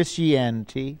exists in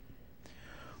Christianity,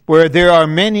 where there are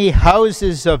many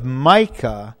houses of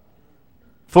Micah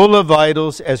full of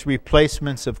idols as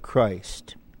replacements of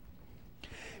Christ.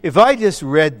 If I just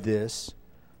read this,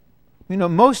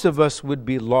 most of us would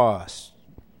be lost.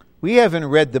 We haven't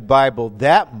read the Bible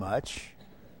that much.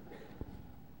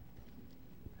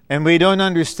 And we don't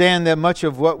understand that much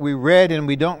of what we read, and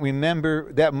we don't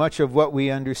remember that much of what we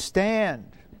understand.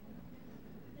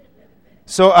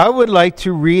 So I would like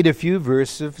to read a few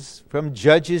verses from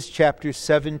Judges chapter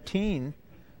 17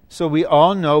 so we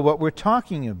all know what we're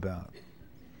talking about.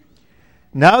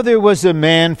 Now there was a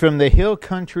man from the hill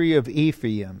country of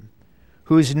Ephraim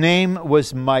whose name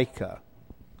was Micah.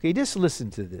 Okay, just listen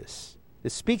to this.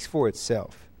 It speaks for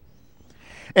itself.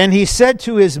 And he said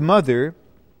to his mother,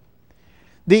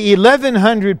 the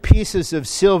 1,100 pieces of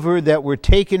silver that were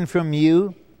taken from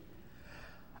you,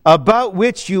 about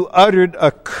which you uttered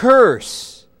a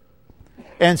curse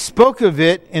and spoke of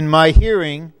it in my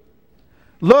hearing,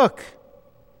 look,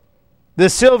 the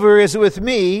silver is with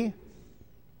me.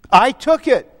 I took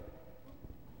it.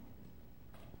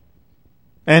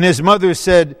 And his mother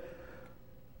said,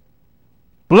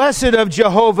 Blessed of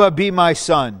Jehovah be my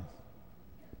son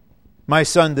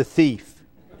the thief.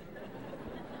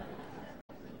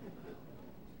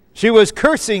 She was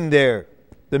cursing there,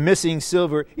 the missing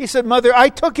silver. He said, Mother, I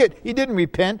took it. He didn't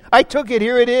repent. I took it.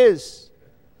 Here it is.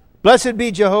 Blessed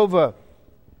be Jehovah.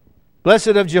 Blessed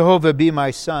of Jehovah be my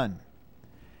son.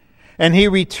 And he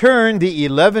returned the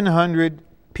 1,100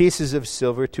 pieces of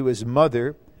silver to his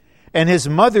mother. And his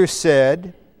mother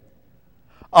said,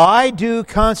 I do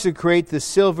consecrate the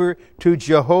silver to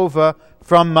Jehovah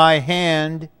from my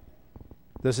hand.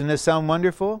 Doesn't this sound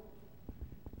wonderful?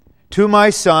 To my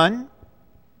son,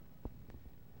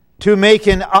 to make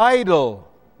an idol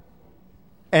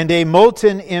and a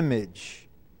molten image.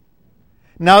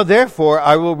 Now therefore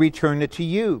I will return it to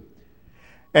you.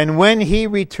 And when he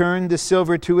returned the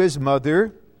silver to his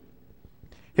mother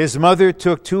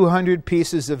took 200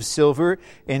 pieces of silver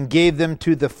and gave them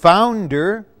to the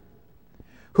founder,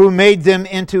 who made them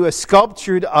into a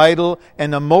sculptured idol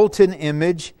and a molten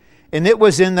image, and it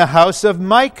was in the house of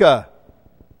Micah.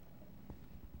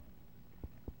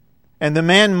 And the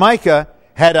man Micah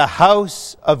had a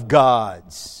house of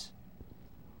gods.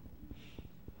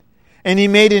 And he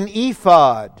made an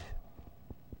ephod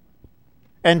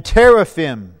and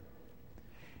teraphim,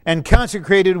 and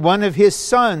consecrated one of his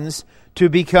sons to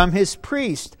become his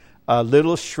priest, a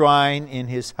little shrine in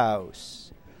his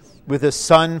house, with a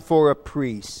son for a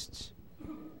priest,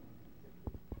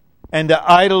 and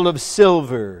the idol of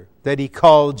silver that he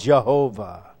called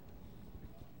Jehovah.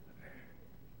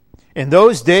 In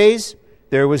those days,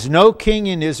 there was no king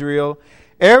in Israel.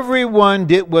 Everyone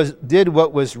did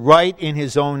what was right in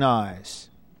his own eyes.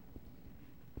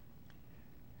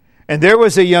 And there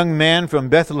was a young man from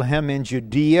Bethlehem in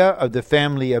Judea of the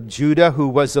family of Judah who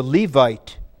was a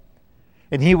Levite,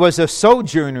 and he was a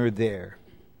sojourner there.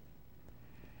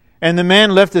 And the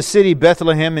man left the city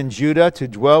Bethlehem in Judah to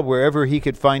dwell wherever he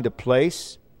could find a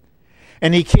place.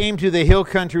 And he came to the hill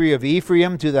country of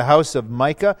Ephraim, to the house of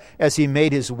Micah, as he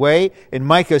made his way. And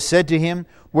Micah said to him,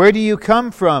 Where do you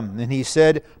come from? And he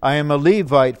said, I am a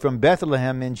Levite from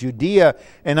Bethlehem in Judea,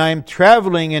 and I am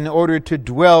traveling in order to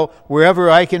dwell wherever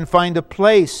I can find a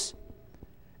place.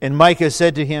 And Micah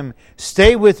said to him,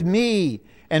 Stay with me,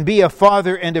 and be a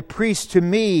father and a priest to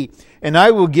me, and I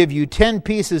will give you 10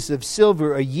 pieces of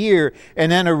silver a year,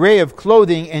 and an array of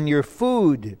clothing and your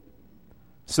food.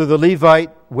 So the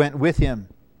Levite went with him,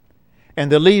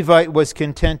 and the Levite was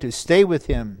content to stay with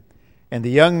him, and the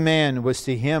young man was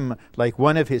to him like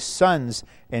one of his sons.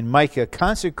 And Micah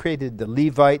consecrated the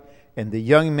Levite, and the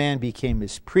young man became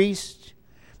his priest,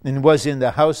 and was in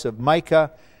the house of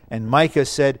Micah. And Micah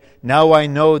said, Now I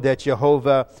know that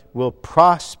Jehovah will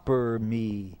prosper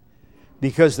me,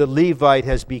 because the Levite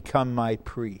has become my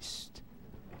priest.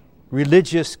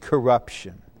 Religious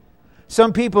corruption.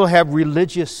 Some people have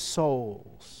religious souls.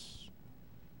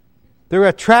 They're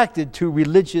attracted to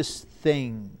religious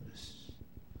things.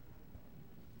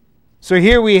 So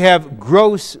here we have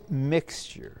gross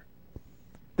mixture.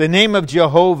 The name of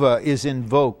Jehovah is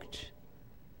invoked,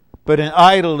 but an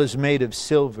idol is made of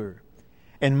silver.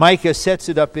 And Micah sets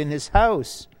it up in his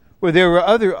house, where there were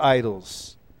other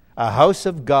idols. A house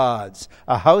of gods,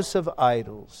 a house of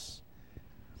idols.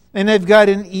 And they've got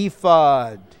an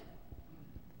ephod.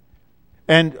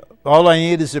 And all I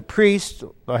need is a priest.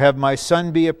 I'll have my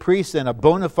son be a priest, and a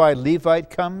bona fide Levite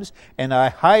comes, and I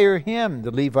hire him.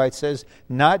 The Levite says,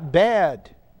 Not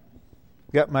bad.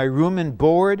 Got my room and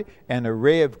board, an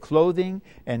array of clothing,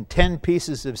 and 10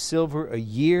 pieces of silver a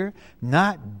year.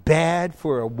 Not bad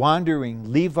for a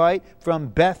wandering Levite from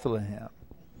Bethlehem.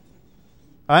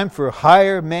 I'm for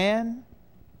hire man.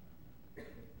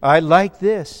 I like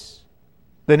this.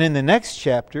 Then in the next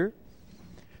chapter,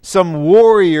 some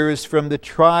warriors from the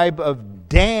tribe of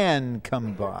Dan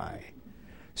come by.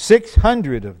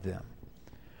 600 of them.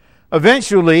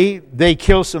 Eventually, they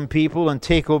kill some people and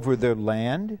take over their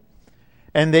land.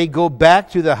 And they go back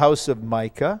to the house of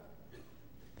Micah.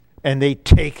 And they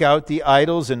take out the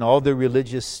idols and all the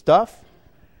religious stuff.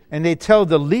 And they tell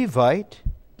the Levite,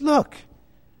 Look,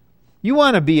 you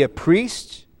want to be a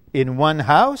priest in one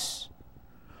house?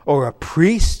 Or a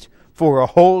priest for a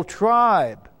whole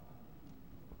tribe?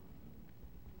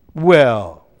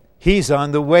 Well, he's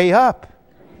on the way up.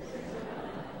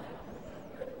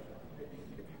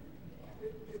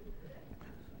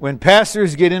 when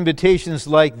pastors get invitations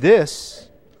like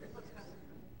this,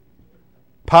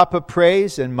 Papa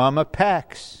prays and Mama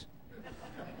packs.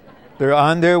 They're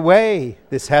on their way.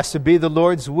 This has to be the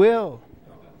Lord's will.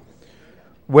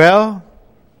 Well,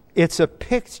 it's a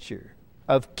picture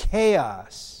of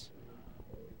chaos,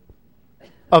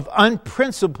 of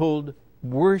unprincipled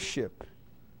worship,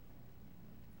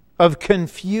 of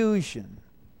confusion.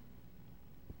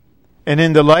 And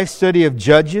in the life study of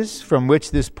Judges, from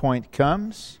which this point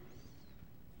comes,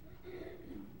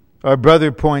 our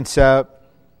brother points out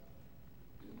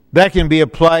that can be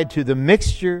applied to the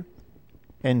mixture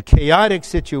and chaotic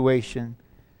situation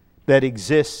that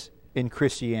exists in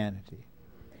Christianity.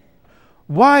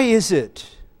 Why is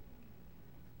it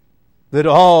that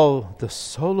all the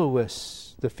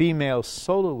soloists, the female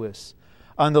soloists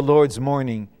on the Lord's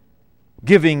morning,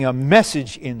 giving a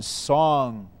message in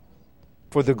song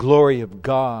for the glory of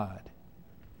God,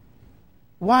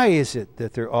 why is it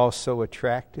that they're all so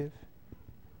attractive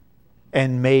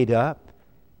and made up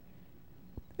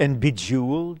and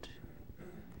bejeweled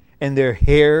and their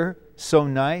hair so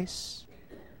nice?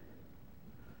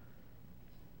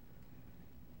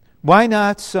 Why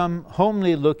not some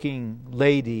homely looking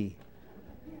lady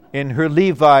in her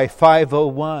Levi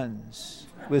 501s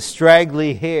with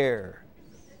straggly hair?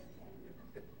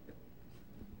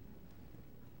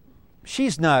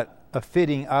 She's not a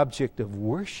fitting object of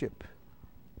worship.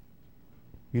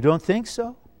 You don't think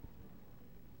so?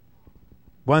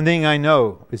 One thing I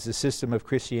know is the system of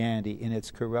Christianity in its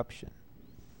corruption.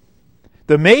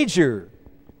 The major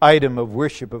item of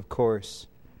worship, of course,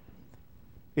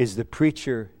 is the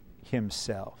preacher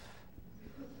himself.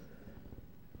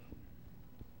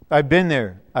 I've been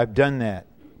there. I've done that.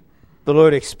 The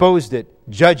Lord exposed it,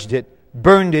 judged it,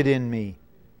 burned it in me.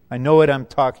 I know what I'm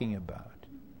talking about.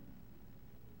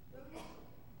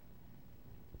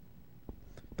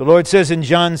 The Lord says in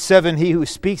John 7, he who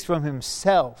speaks from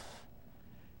himself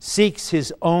seeks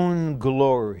his own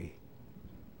glory.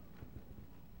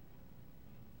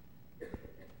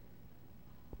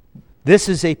 This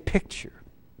is a picture.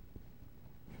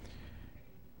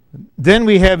 Then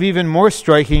we have even more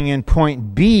striking in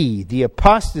point B, the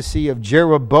apostasy of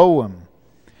Jeroboam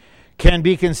can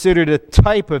be considered a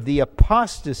type of the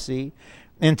apostasy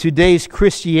in today's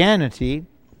Christianity,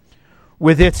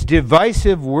 with its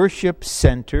divisive worship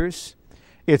centers,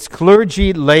 its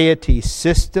clergy laity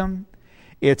system,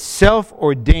 its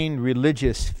self-ordained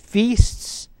religious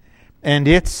feasts, and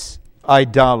its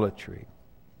idolatry.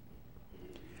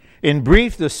 In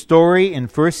brief, the story in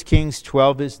 1 Kings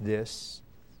 12 is this: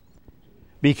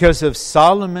 because of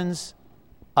Solomon's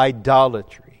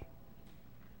idolatry,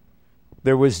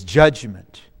 there was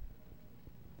judgment.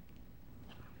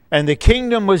 And the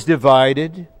kingdom was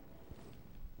divided,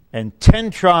 and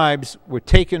 10 tribes were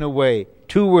taken away.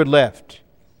 2 were left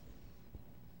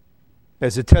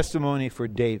as a testimony for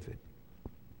David.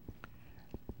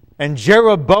 And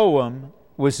Jeroboam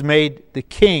was made the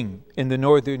king in the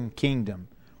northern kingdom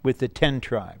with the 10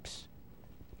 tribes.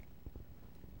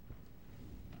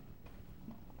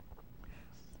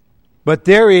 But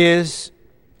there is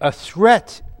a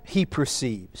threat he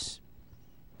perceives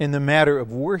in the matter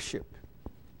of worship.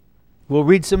 We'll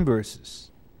read some verses.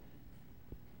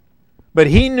 But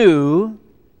he knew,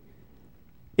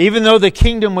 even though the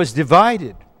kingdom was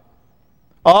divided,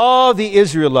 all the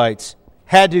Israelites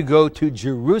had to go to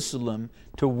Jerusalem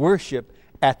to worship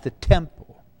at the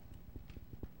temple.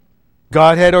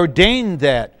 God had ordained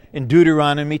that in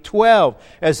Deuteronomy 12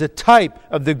 as a type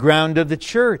of the ground of the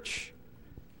church.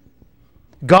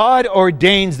 God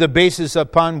ordains the basis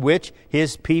upon which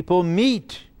his people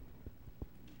meet.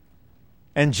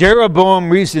 And Jeroboam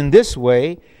reasoned this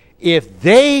way: if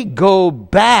they go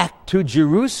back to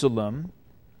Jerusalem,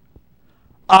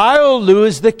 I'll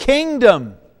lose the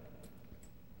kingdom.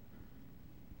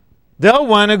 They'll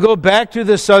want to go back to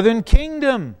the southern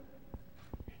kingdom.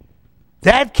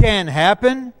 That can't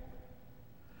happen.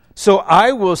 So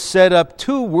I will set up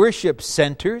 2 worship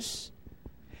centers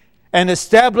and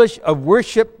establish a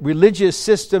worship religious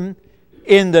system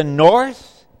in the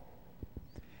north.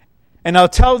 And I'll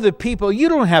tell the people, you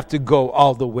don't have to go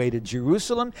all the way to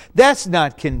Jerusalem. That's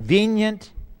not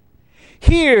convenient.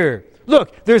 Here,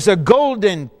 look, there's a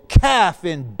golden calf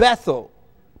in Bethel.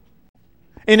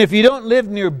 And if you don't live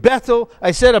near Bethel,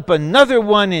 I set up another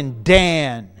one in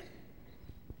Dan.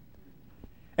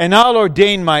 And I'll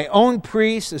ordain my own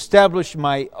priests, establish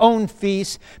my own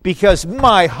feasts, because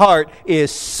my heart is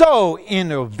so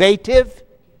innovative.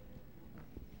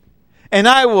 And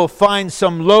I will find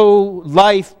some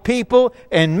low-life people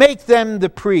and make them the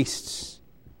priests,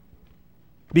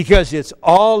 because it's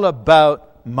all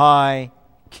about my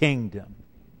kingdom.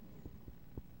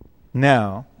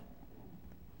 Now,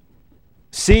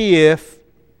 see if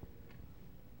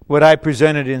what I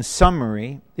presented in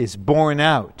summary is borne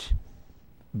out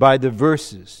by the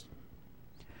verses.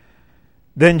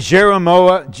 Then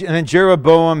Jeroboam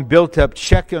built up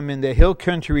Shechem in the hill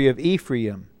country of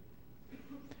Ephraim,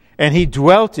 and he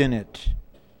dwelt in it.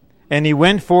 And he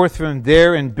went forth from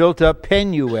there and built up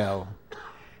Penuel.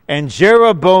 And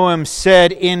Jeroboam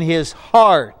said in his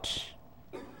heart,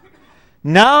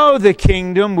 now the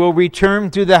kingdom will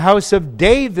return to the house of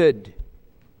David.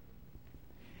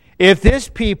 If this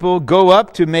people go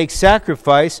up to make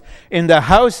sacrifice in the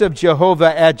house of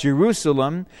Jehovah at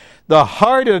Jerusalem, the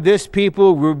heart of this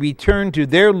people will return to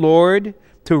their Lord,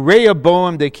 to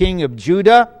Rehoboam the king of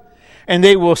Judah, and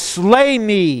they will slay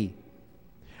me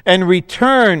and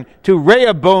return to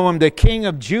Rehoboam the king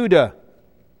of Judah.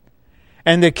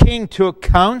 And the king took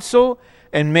counsel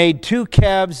and made 2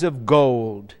 calves of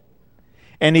gold.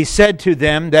 And he said to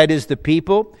them, that is the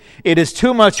people, it is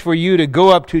too much for you to go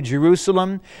up to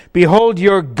Jerusalem. Behold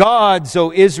your gods,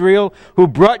 O Israel, who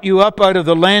brought you up out of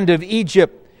the land of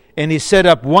Egypt. And he set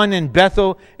up one in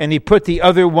Bethel, and he put the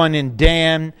other one in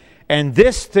Dan. And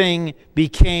this thing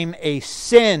became a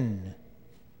sin.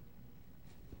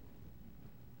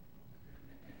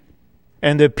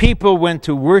 And the people went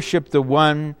to worship the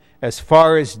one as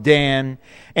far as Dan.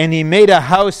 And he made a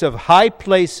house of high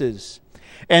places,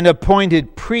 and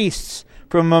appointed priests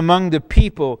from among the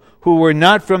people who were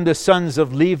not from the sons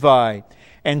of Levi.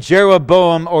 And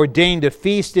Jeroboam ordained a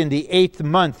feast in the 8th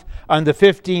month, on the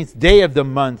 15th day of the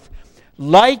month,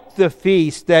 like the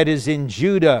feast that is in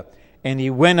Judah. And he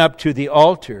went up to the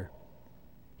altar.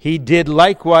 He did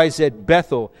likewise at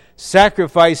Bethel,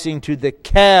 sacrificing to the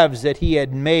calves that he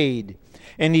had made.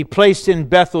 And he placed in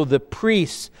Bethel the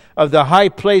priests of the high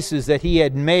places that he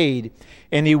had made.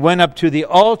 And he went up to the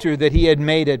altar that he had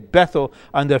made at Bethel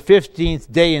on the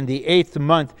 15th day in the 8th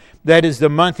month. That is the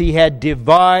month he had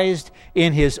devised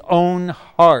in his own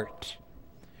heart.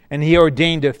 And he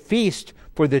ordained a feast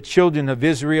for the children of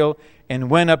Israel and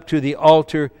went up to the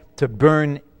altar to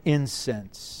burn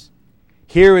incense.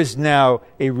 Here is now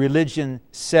a religion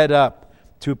set up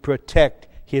to protect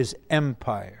his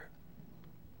empire.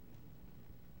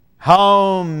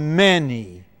 How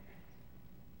many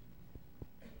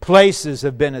places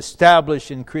have been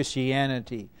established in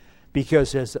Christianity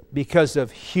because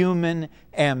of human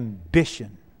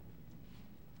ambition?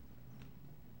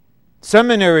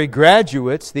 Seminary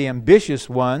graduates, the ambitious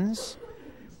ones,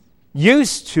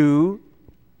 used to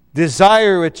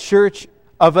desire a church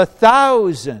of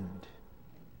 1,000.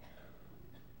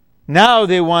 Now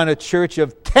they want a church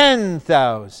of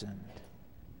 10,000.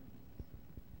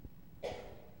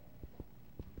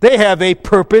 They have a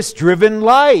purpose-driven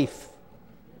life.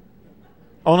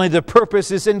 Only the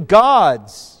purpose is in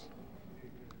God's.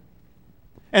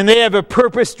 And they have a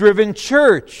purpose-driven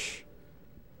church.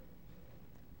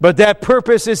 But that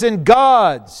purpose is in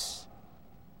God's.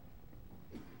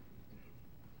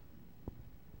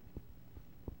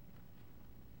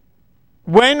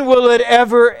 When will it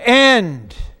ever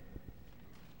end?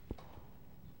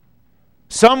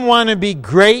 Some want to be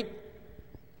great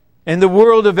in the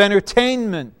world of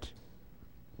entertainment.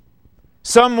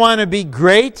 Some want to be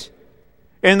great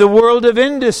in the world of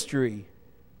industry.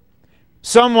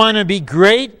 Some want to be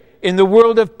great in the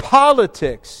world of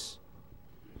politics.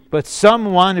 But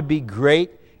some want to be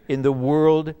great in the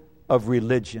world of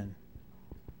religion.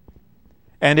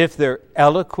 And if they're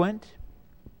eloquent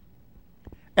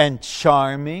and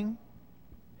charming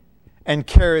and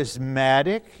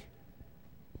charismatic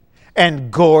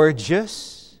and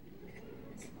gorgeous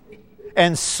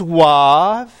and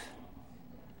suave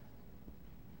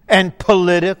and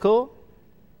political,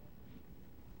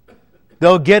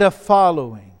 they'll get a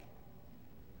following.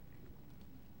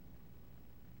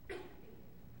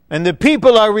 And the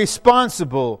people are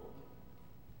responsible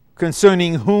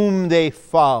concerning whom they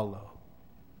follow.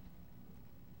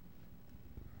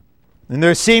 And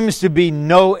there seems to be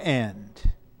no end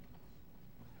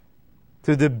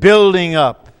to the building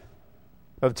up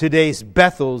of today's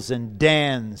Bethels and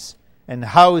Dans and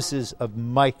houses of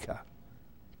Micah.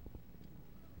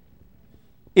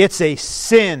 It's a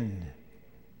sin.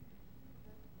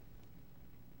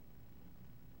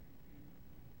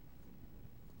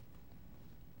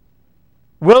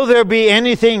 Will there be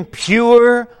anything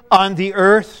pure on the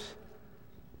earth?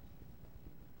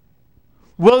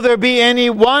 Will there be any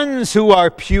ones who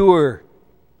are pure?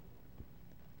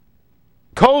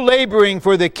 Co-laboring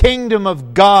for the kingdom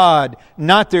of God,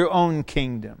 not their own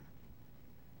kingdom.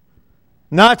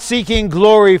 Not seeking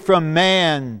glory from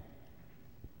man,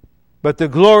 but the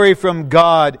glory from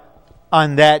God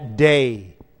on that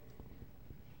day.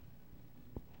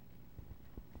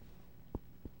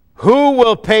 Who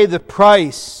will pay the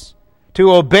price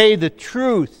to obey the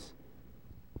truth,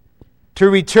 to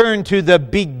return to the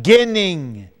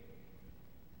beginning,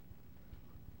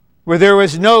 where there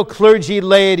was no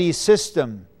clergy-laity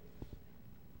system,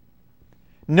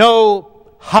 no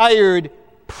hired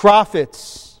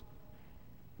prophets?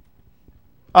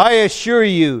 I assure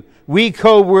you, we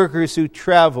co-workers who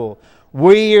travel,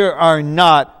 we are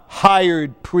not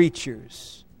hired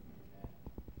preachers.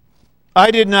 I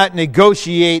did not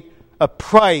negotiate a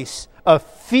price, a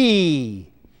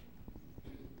fee.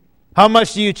 How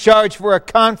much do you charge for a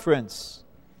conference?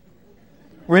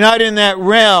 We're not in that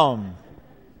realm.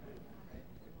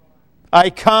 I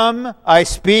come, I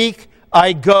speak,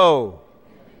 I go.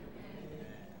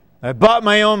 I bought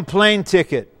my own plane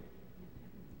ticket.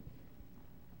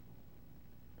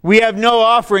 We have no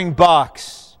offering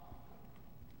box.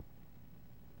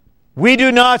 We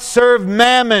do not serve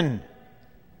mammon.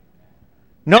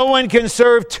 No one can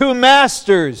serve two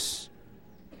masters.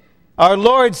 Our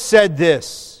Lord said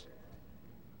this.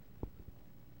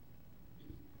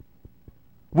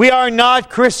 We are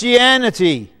not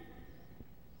Christianity.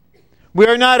 We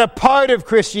are not a part of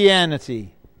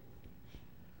Christianity.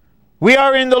 We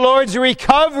are in the Lord's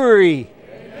recovery.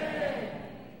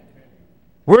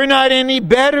 We're not any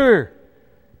better.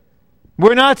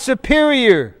 We're not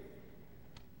superior.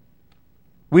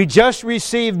 We just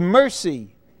received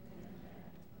mercy.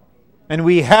 And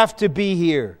we have to be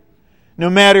here. No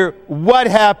matter what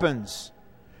happens,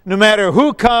 no matter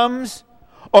who comes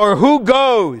or who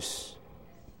goes,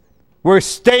 we're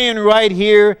staying right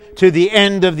here to the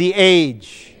end of the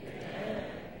age.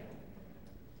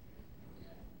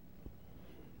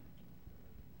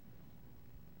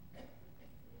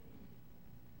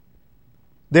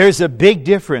 There's a big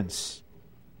difference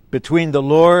between the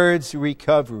Lord's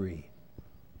recovery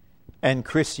and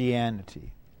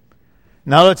Christianity.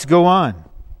 Now let's go on.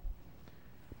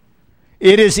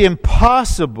 It is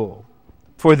impossible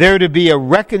for there to be a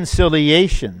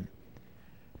reconciliation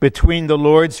between the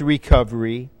Lord's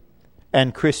recovery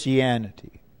and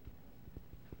Christianity.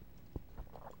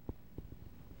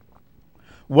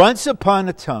 Once upon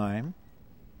a time,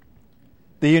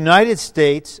 the United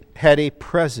States had a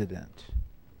president.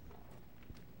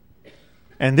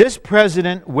 And this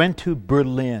president went to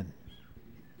Berlin.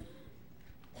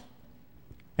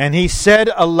 And he said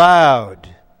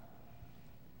aloud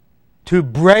to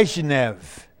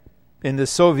Brezhnev in the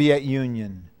Soviet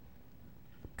Union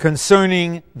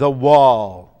concerning the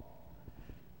wall,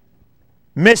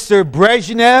 Mr.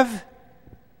 Brezhnev,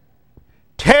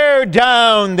 tear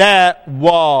down that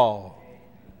wall.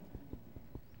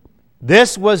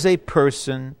 This was a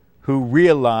person who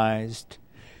realized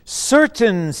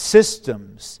certain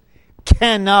systems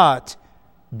cannot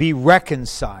be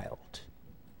reconciled.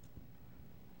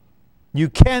 You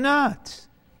cannot.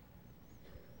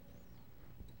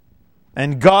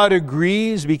 And God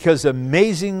agrees because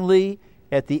amazingly,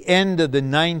 at the end of the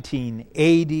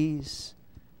 1980s,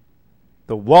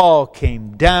 the wall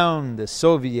came down, the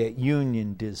Soviet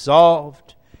Union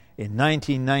dissolved. In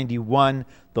 1991,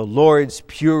 the Lord's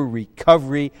pure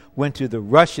recovery went to the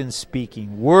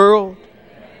Russian-speaking world.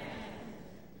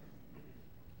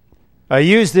 I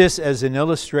use this as an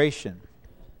illustration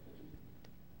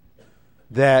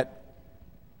that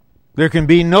there can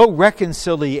be no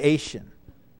reconciliation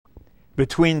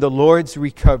between the Lord's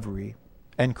recovery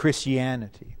and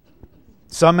Christianity.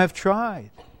 Some have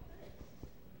tried.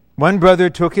 One brother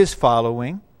took his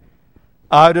following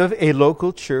out of a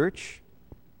local church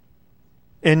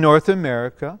in North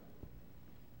America.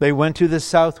 They went to the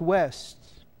Southwest.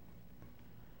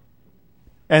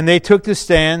 And they took the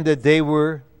stand that they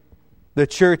were the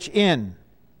church in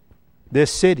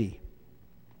this city.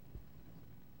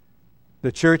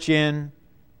 The church in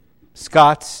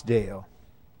Scottsdale.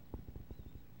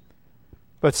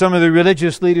 But some of the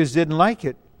religious leaders didn't like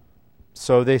it.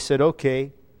 So they said,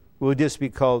 okay, we'll just be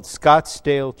called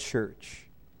Scottsdale Church.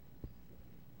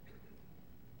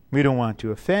 We don't want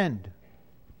to offend.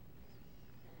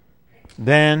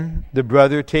 Then the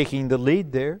brother taking the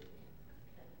lead there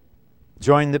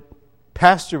joined the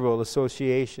Pastoral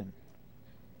Association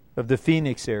of the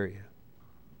Phoenix area.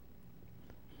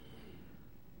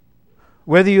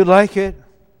 Whether you like it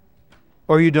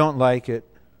or you don't like it,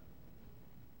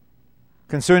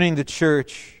 concerning the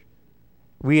church,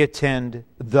 we attend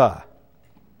the.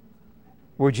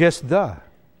 We're just the.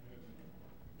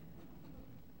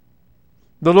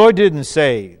 The Lord didn't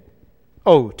say,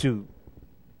 to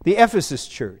the Ephesus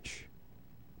church.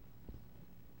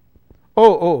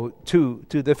 To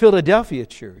the Philadelphia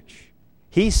church.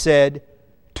 He said,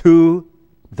 to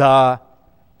the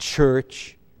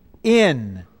church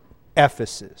in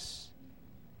Ephesus.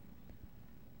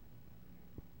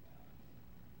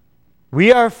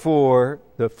 We are for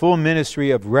the full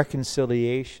ministry of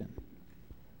reconciliation,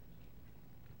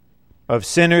 of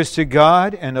sinners to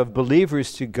God and of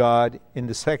believers to God in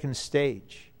the second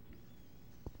stage.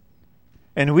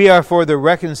 And we are for the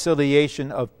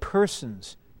reconciliation of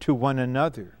persons to one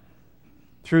another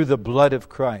through the blood of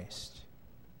Christ.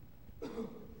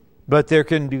 But there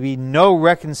can be no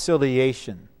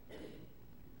reconciliation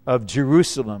of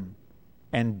Jerusalem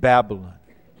and Babylon.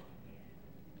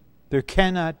 There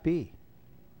cannot be.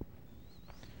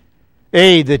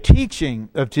 The teaching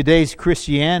of today's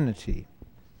Christianity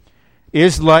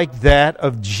is like that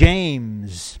of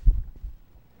James,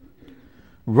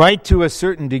 right to a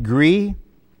certain degree,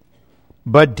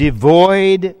 but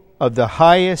devoid of the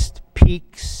highest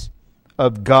peaks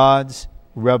of God's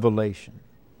revelation.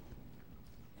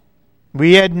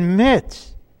 We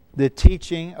admit the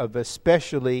teaching of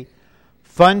especially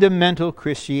fundamental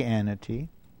Christianity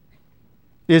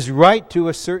is right to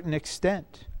a certain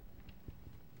extent.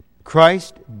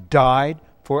 Christ died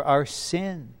for our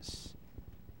sins.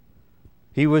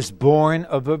 He was born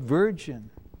of a virgin.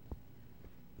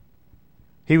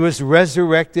 He was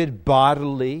resurrected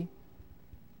bodily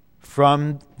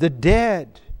from the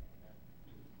dead.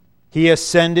 He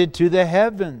ascended to the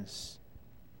heavens.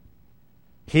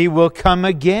 He will come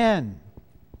again.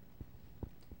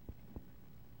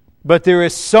 But there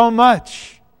is so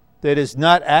much that is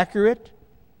not accurate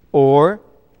or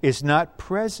is not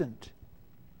present.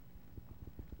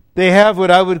 They have what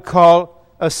I would call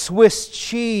a Swiss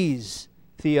cheese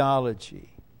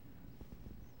theology.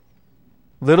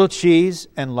 Little cheese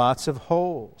and lots of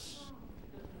holes.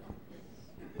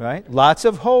 Right? Lots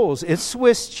of holes. It's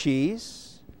Swiss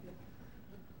cheese.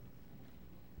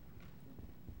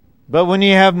 But when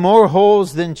you have more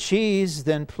holes than cheese,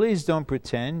 then please don't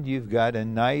pretend you've got a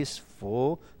nice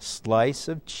full slice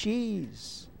of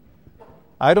cheese.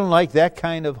 I don't like that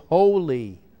kind of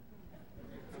holy.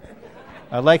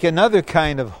 I like another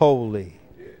kind of holy.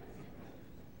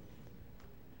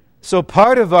 So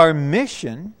part of our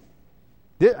mission,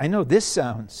 I know this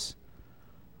sounds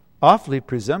awfully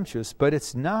presumptuous, but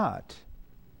it's not,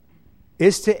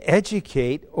 is to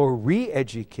educate or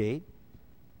re-educate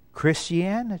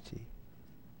Christianity.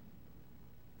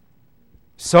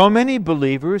 So many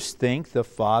believers think the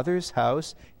Father's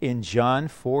house in John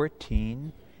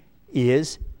 14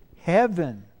 is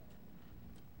heaven.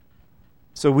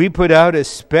 So we put out a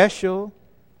special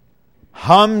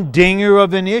humdinger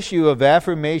of an issue of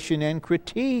affirmation and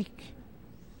critique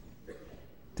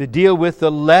to deal with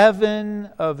the leaven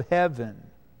of heaven,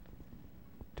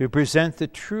 to present the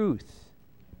truth.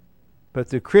 But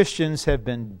the Christians have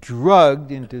been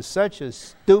drugged into such a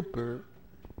stupor,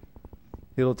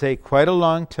 it'll take quite a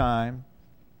long time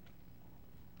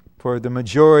for the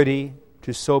majority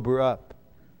to sober up.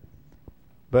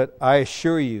 But I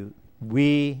assure you,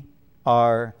 we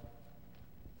are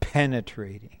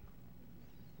penetrating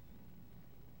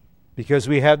because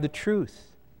we have the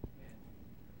truth.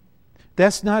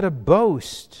 That's not a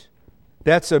boast.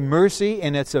 That's a mercy,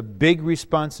 and it's a big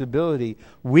responsibility.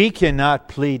 We cannot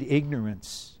plead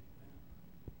ignorance.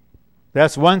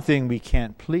 That's one thing we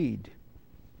can't plead.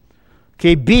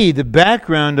 Okay, B, the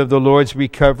background of the Lord's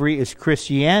recovery is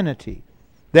Christianity.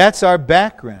 That's our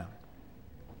background,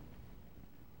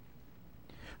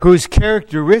 whose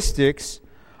characteristics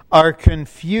are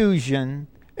confusion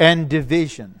and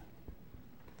division.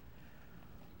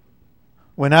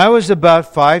 When I was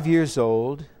about 5 years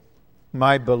old,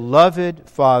 my beloved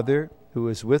father, who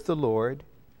was with the Lord,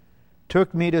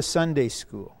 took me to Sunday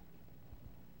school.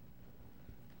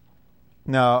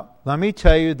 Now, let me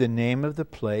tell you the name of the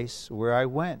place where I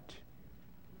went.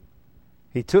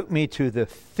 He took me to the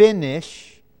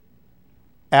Finnish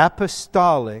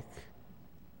Apostolic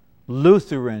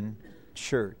Lutheran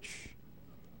Church.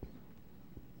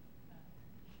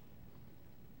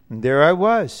 And there I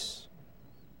was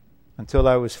until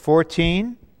I was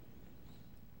 14.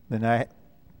 Then I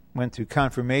went to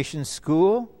confirmation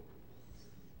school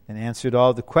and answered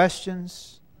all the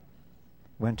questions,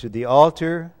 went to the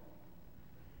altar,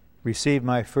 received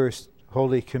my first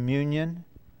Holy Communion.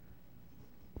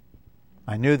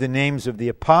 I knew the names of the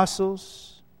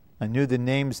apostles. I knew the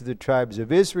names of the tribes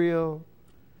of Israel.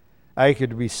 I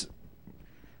could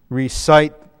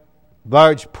recite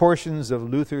large portions of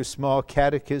Luther's small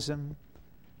catechism.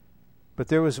 But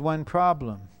there was one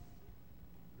problem.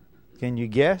 Can you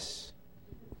guess?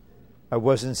 I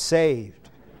wasn't saved.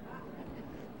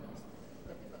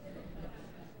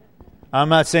 I'm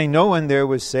not saying no one there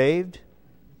was saved,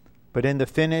 but in the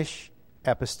Finnish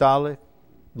Apostolic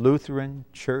Lutheran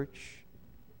Church,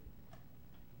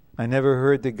 I never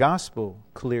heard the gospel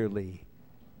clearly.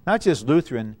 Not just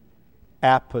Lutheran,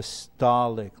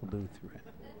 Apostolic Lutheran.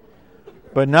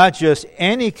 But not just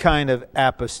any kind of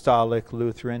Apostolic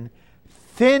Lutheran,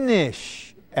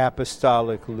 Finnish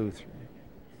Apostolic Lutheran.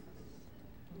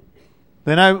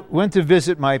 Then I went to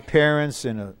visit my parents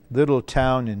in a little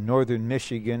town in northern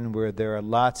Michigan where there are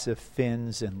lots of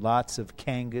Finns and lots of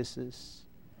Kangases.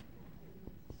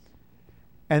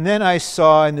 And then I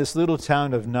saw in this little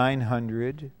town of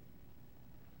 900,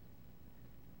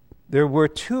 there were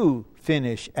 2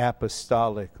 Finnish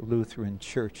Apostolic Lutheran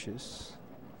churches.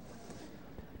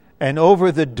 And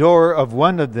over the door of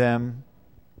one of them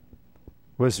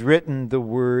was written the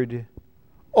word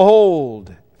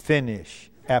Old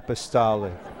Finnish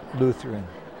Apostolic Lutheran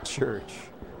Church.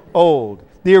 Old,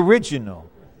 the original.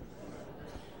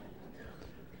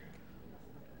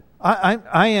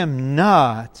 I am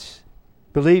not,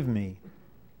 believe me,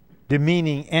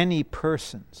 demeaning any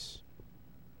persons.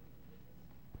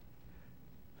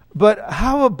 But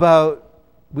how about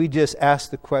we just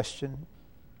ask the question,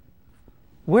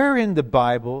 where in the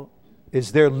Bible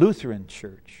is there Lutheran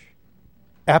church?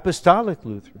 Apostolic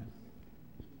Lutheran.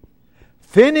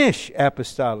 Finnish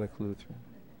Apostolic Lutheran.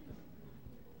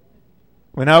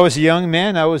 When I was a young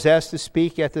man, I was asked to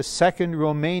speak at the Second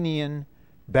Romanian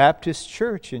Baptist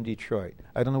Church in Detroit.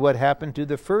 I don't know what happened to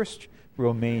the First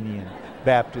Romanian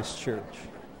Baptist Church.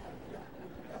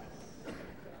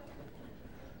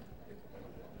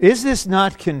 Is this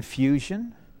not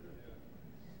confusion?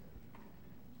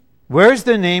 Where's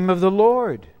the name of the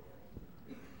Lord?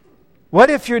 What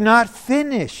if you're not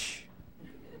Finnish?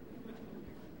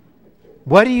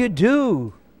 What do you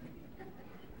do?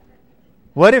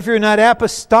 What if you're not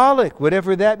apostolic,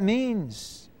 whatever that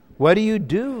means? What do you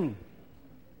do?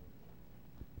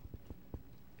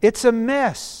 It's a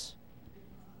mess.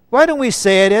 Why don't we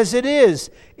say it as it is?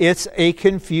 It's a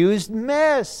confused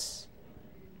mess.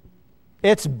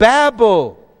 It's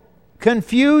babble,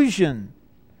 confusion,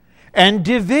 and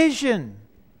division.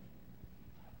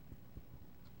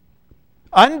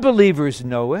 Unbelievers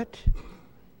know it.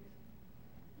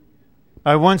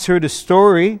 I once heard a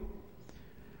story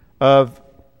of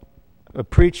a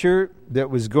preacher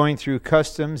that was going through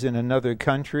customs in another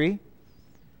country,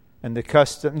 and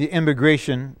the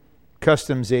immigration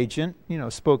customs agent,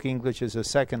 spoke English as a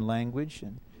second language,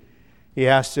 and he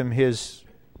asked him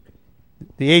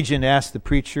the agent asked the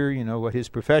preacher, what his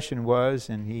profession was,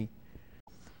 and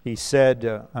he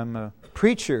said, I'm a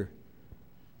preacher.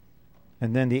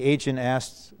 And then the agent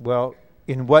asked, well,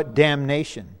 in what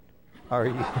damnation are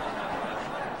you?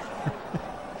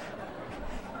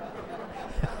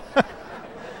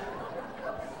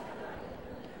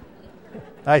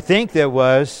 I think there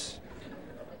was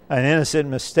an innocent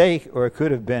mistake, or it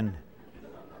could have been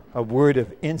a word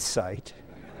of insight.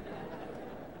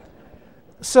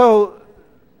 So,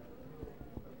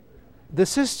 the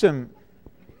system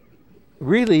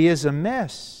really is a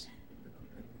mess.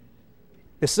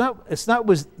 It's not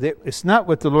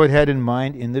what the Lord had in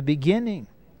mind in the beginning.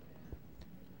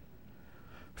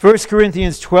 1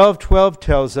 Corinthians 12:12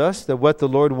 tells us that what the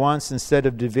Lord wants instead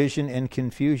of division and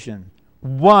confusion,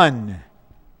 one,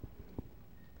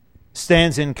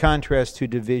 stands in contrast to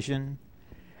division,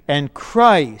 and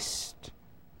Christ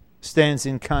stands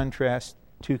in contrast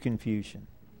to confusion.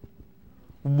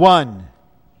 One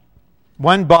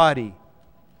body,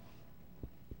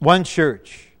 one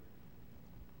church,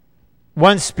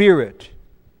 one Spirit,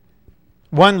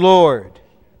 one Lord,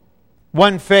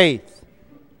 one faith,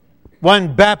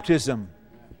 one baptism,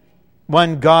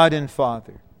 one God and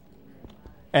Father,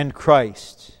 and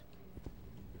Christ.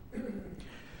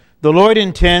 The Lord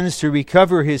intends to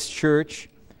recover His church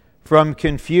from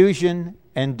confusion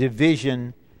and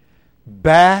division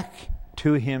back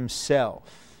to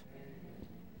Himself.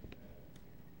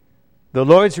 The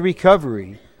Lord's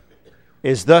recovery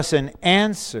is thus an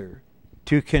answer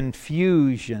to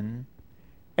confusion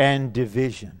and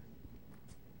division.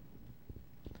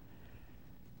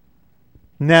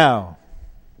 Now,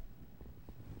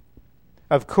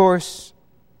 of course,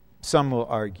 some will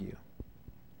argue.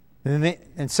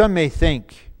 And some may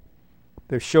think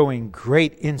they're showing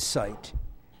great insight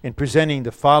in presenting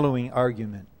the following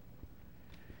argument.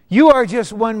 You are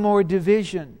just one more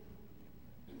division.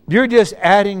 You're just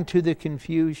adding to the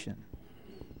confusion.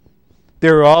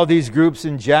 There are all these groups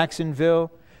in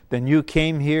Jacksonville, then you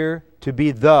came here to be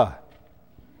the.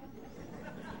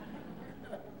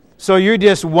 So you're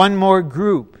just one more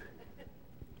group.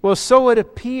 Well, so it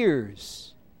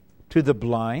appears to the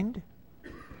blind.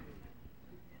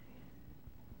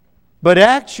 But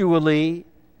actually,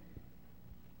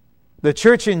 the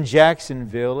church in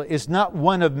Jacksonville is not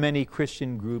one of many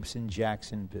Christian groups in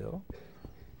Jacksonville.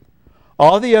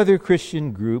 All the other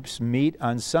Christian groups meet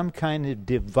on some kind of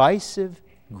divisive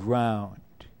ground.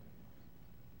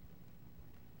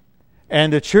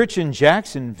 And the church in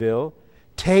Jacksonville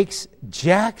takes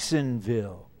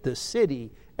Jacksonville, the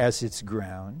city, as its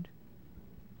ground,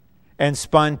 and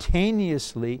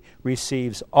spontaneously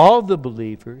receives all the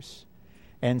believers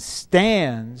and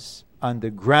stands on the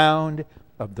ground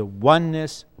of the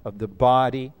oneness of the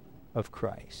body of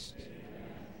Christ.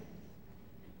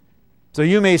 So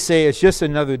you may say it's just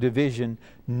another division.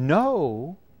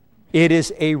 No, it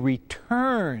is a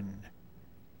return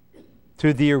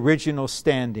to the original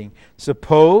standing.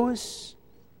 Suppose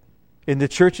in the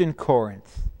church in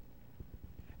Corinth,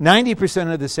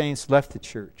 90% of the saints left the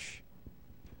church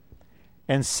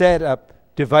and set up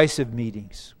divisive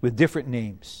meetings with different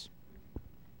names.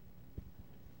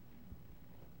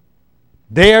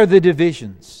 They are the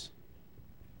divisions.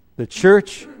 The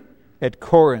church at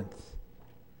Corinth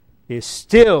is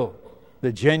still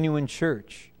the genuine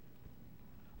church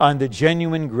on the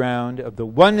genuine ground of the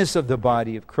oneness of the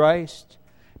body of Christ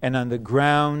and on the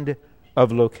ground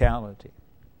of locality.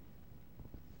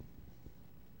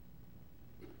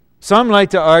 Some like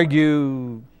to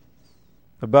argue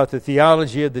about the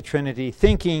theology of the Trinity,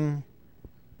 thinking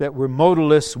that we're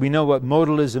modalists. We know what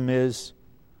modalism is.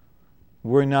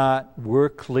 We're not. We're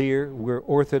clear. We're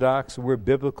orthodox. We're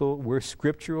biblical. We're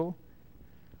scriptural.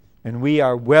 And we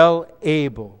are well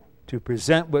able to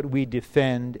present what we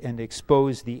defend and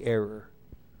expose the error.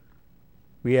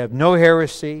 We have no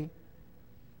heresy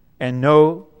and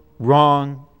no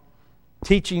wrong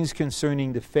teachings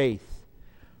concerning the faith.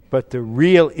 But the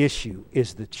real issue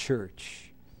is the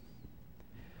church.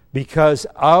 Because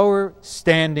our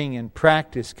standing and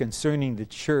practice concerning the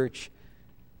church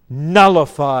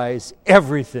nullifies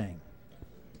everything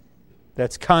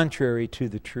that's contrary to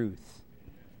the truth.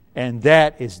 And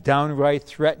that is downright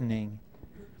threatening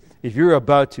if you're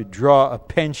about to draw a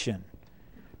pension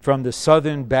from the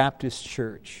Southern Baptist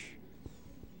Church.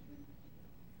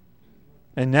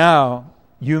 And now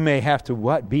you may have to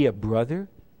what? Be a brother?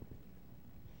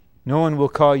 No one will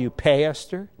call you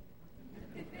pastor?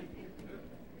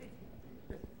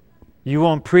 You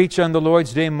won't preach on the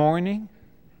Lord's Day morning?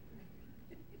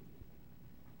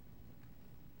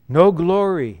 No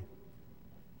glory.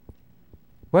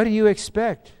 What do you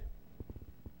expect?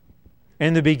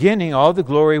 In the beginning, all the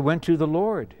glory went to the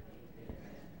Lord.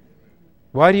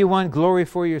 Why do you want glory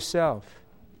for yourself?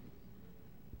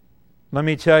 Let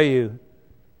me tell you,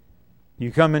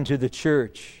 you come into the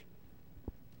church,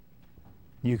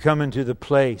 you come into the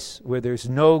place where there's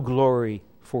no glory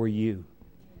for you.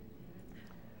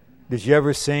 Did you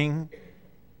ever sing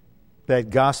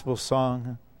that gospel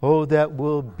song? Oh, that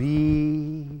will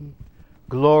be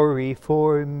glory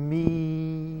for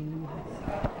me.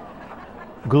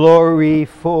 Glory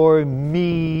for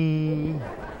me.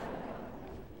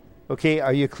 Okay,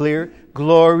 are you clear?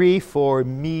 Glory for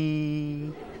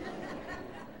me.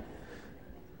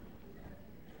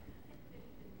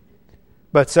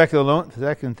 But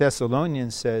 2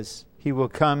 Thessalonians says he will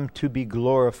come to be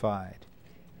glorified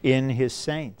in his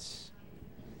saints.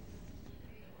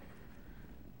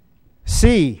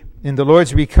 See, in the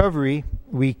Lord's recovery,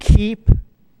 we keep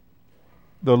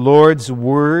the Lord's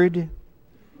word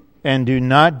and do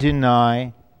not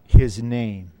deny his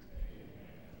name.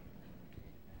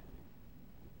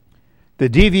 The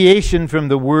deviation from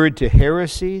the word to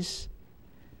heresies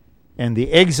and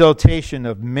the exaltation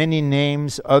of many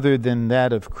names other than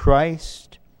that of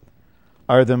Christ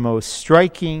are the most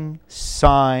striking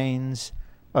signs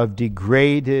of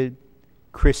degraded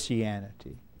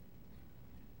Christianity.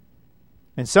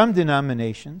 In some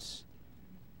denominations,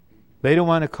 they don't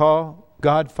want to call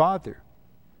God Father.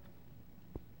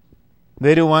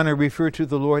 They don't want to refer to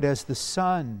the Lord as the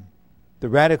Son. The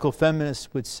radical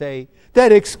feminists would say,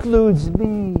 that excludes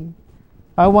me.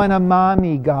 I want a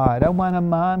mommy, God. I want a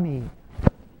mommy.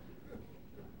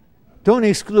 Don't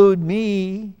exclude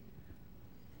me.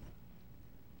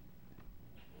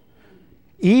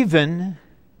 Even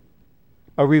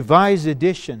a revised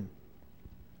edition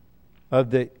of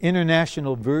the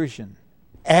International Version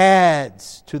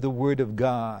adds to the Word of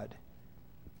God.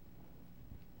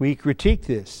 We critique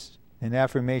this in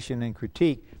Affirmation and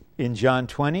Critique. In John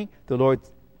 20, the Lord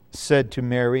said to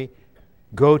Mary,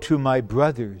 go to my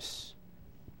brothers.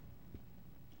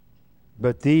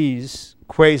 But these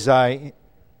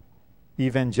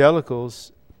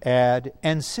quasi-evangelicals add,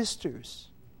 and sisters.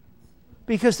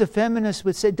 Because the feminists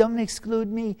would say, don't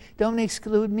exclude me, don't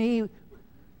exclude me.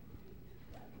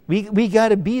 We got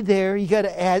to be there. You got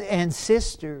to add, and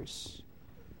sisters.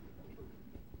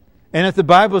 And if the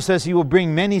Bible says he will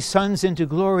bring many sons into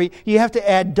glory, you have to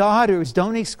add daughters.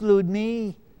 Don't exclude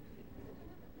me.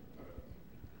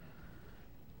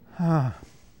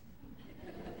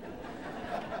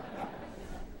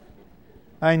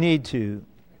 I need to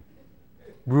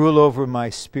rule over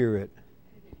my spirit.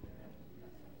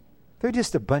 They're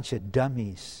just a bunch of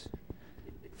dummies,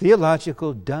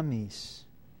 theological dummies.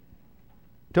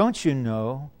 Don't you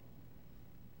know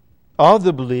all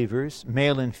the believers,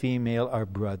 male and female, are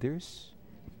brothers?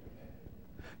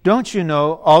 Don't you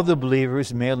know all the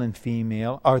believers, male and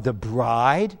female, are the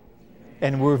bride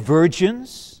and we're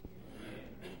virgins?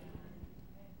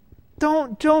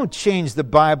 Don't change the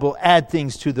Bible, add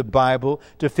things to the Bible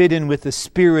to fit in with the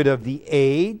spirit of the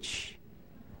age.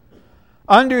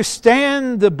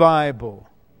 Understand the Bible.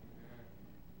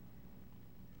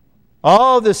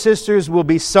 All the sisters will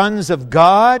be sons of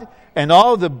God, and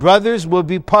all the brothers will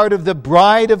be part of the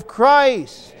bride of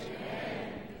Christ.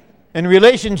 Amen. In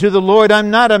relation to the Lord, I'm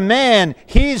not a man.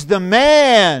 He's the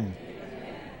man.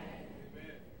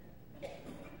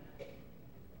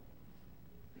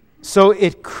 So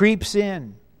it creeps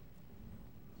in.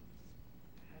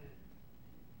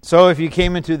 So if you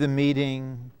came into the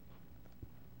meeting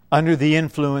under the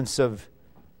influence of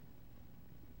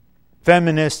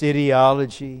feminist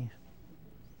ideology,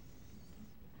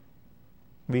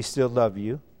 we still love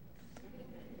you.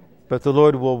 But the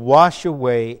Lord will wash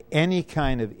away any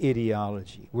kind of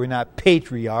ideology. We're not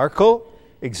patriarchal,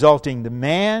 exalting the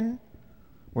man.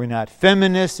 We're not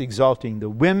feminists, exalting the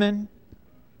women.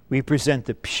 We present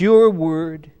the pure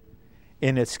word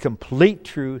in its complete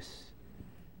truth.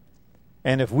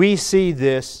 And if we see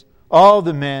this, all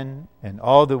the men and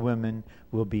all the women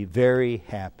will be very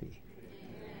happy.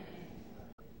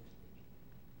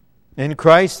 In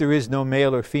Christ there is no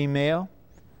male or female,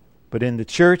 but in the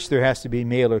church there has to be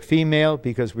male or female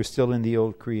because we're still in the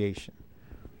old creation.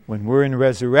 When we're in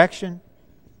resurrection,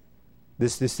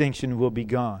 this distinction will be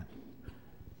gone.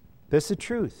 That's the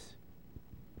truth.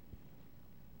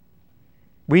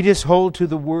 We just hold to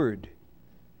the Word.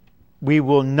 We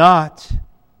will not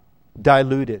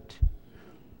dilute it.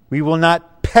 We will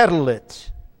not peddle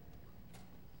it.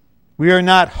 We are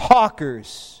not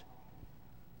hawkers.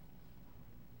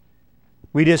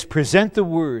 We just present the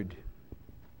Word.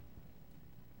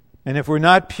 And if we're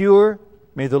not pure,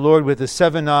 may the Lord with the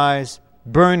 7 eyes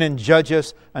burn and judge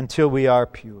us until we are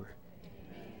pure.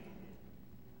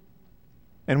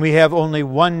 And we have only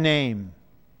one name,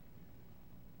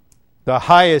 the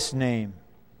highest name,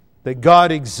 the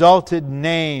God-exalted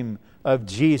name of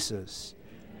Jesus.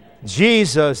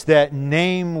 Jesus, that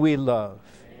name we love.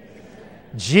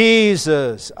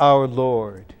 Jesus, our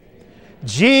Lord.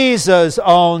 Jesus,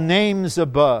 all names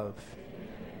above.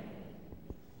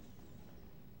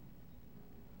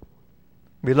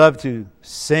 We love to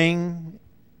sing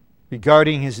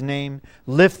regarding His name.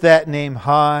 Lift that name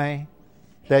high,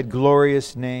 that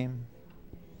glorious name.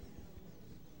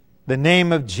 The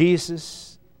name of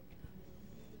Jesus.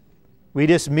 We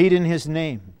just meet in His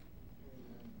name.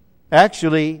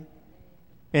 Actually,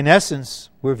 in essence,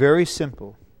 we're very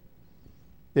simple.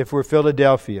 If we're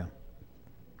Philadelphia,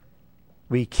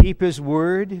 we keep His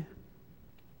word,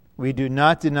 we do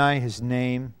not deny His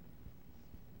name,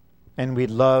 and we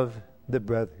love the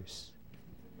brothers.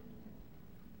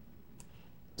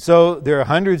 So there are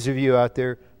hundreds of you out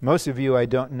there. Most of you I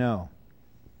don't know.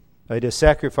 I just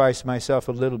sacrifice myself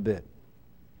a little bit.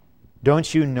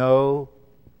 Don't you know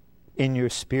in your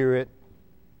spirit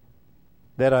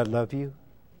that I love you?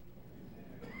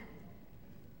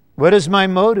 What is my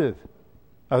motive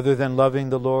other than loving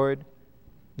the Lord,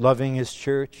 loving His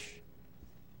church?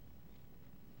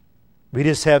 We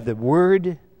just have the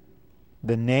word,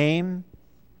 the name,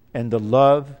 and the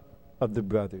love of the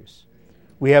brothers.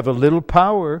 We have a little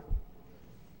power,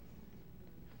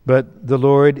 but the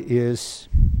Lord is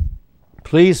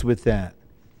pleased with that.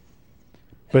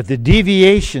 But the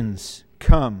deviations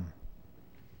come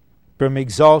from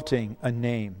exalting a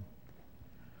name.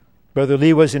 Brother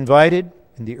Lee was invited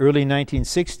in the early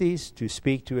 1960s to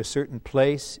speak to a certain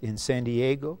place in San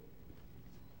Diego.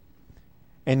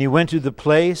 And he went to the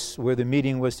place where the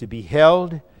meeting was to be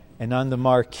held, and on the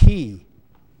marquee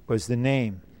was the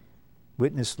name,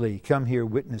 Witness Lee. Come here,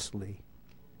 Witness Lee.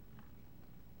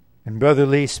 And Brother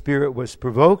Lee's spirit was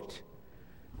provoked,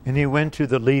 and he went to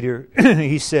the leader.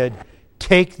 He said,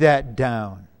 "Take that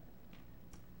down.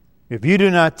 If you do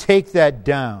not take that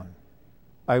down,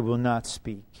 I will not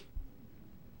speak."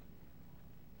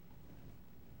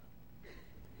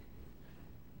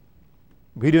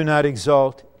 We do not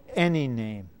exalt any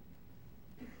name.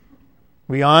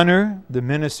 We honor the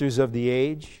ministers of the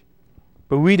age,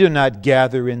 but we do not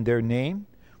gather in their name.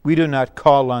 We do not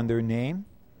call on their name.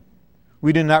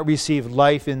 We do not receive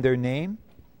life in their name.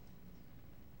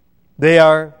 They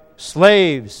are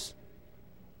slaves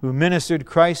who ministered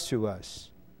Christ to us,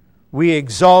 we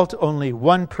exalt only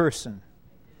one person.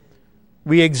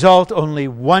 We exalt only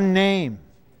one name.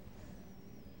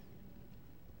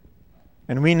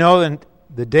 And we know that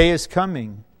the day is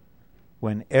coming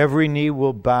when every knee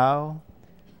will bow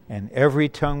and every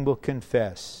tongue will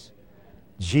confess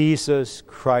Jesus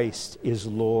Christ is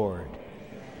Lord.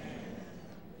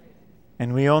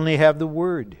 And we only have the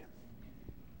Word.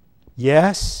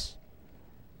 Yes,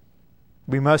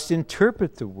 we must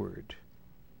interpret the Word.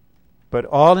 But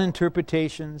all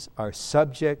interpretations are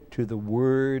subject to the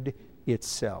Word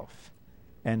itself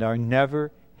and are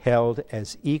never held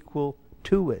as equal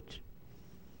to it.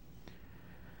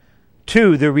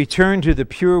 2, the return to the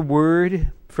pure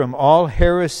Word from all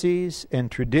heresies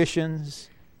and traditions,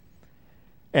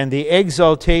 and the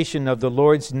exaltation of the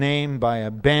Lord's name by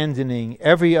abandoning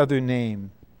every other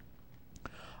name,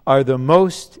 are the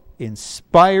most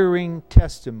inspiring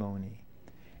testimony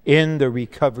in the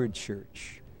recovered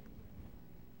church.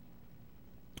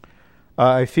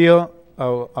 I feel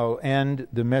I'll end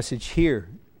the message here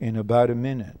in about a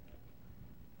minute.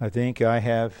 I think I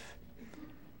have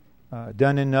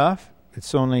done enough.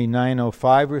 It's only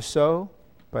 9:05 or so.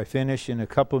 If I finish in a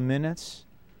couple minutes,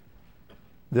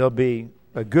 there'll be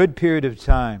a good period of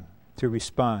time to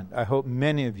respond. I hope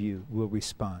many of you will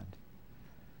respond.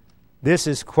 This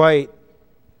is quite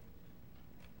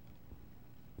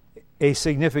a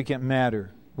significant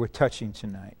matter we're touching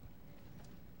tonight.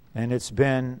 And it's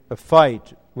been a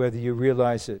fight, whether you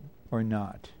realize it or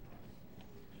not.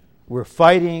 We're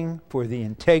fighting for the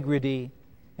integrity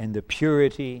and the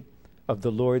purity of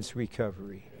the Lord's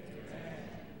recovery. Amen.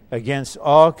 Against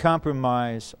all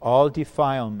compromise, all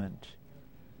defilement,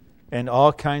 and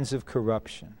all kinds of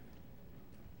corruption.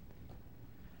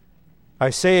 I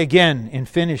say again in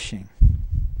finishing,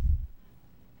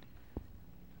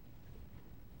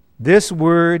 this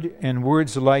word and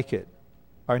words like it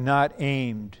are not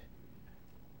aimed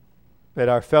at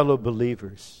our fellow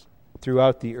believers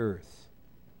throughout the earth.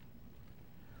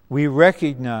 We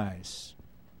recognize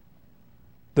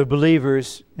the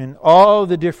believers in all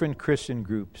the different Christian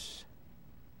groups.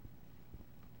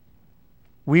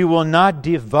 We will not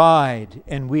divide,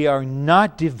 and we are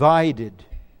not divided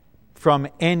from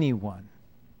anyone,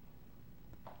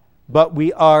 but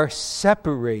we are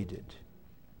separated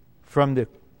from the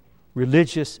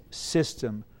religious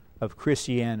system of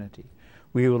Christianity.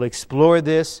 We will explore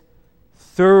this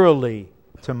thoroughly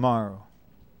tomorrow.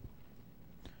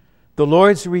 The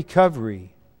Lord's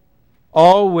recovery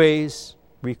always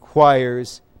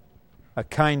requires a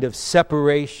kind of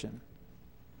separation.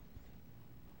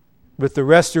 With the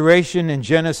restoration in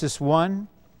Genesis 1,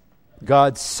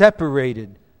 God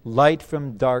separated light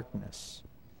from darkness,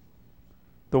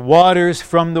 the waters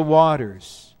from the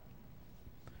waters.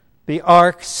 The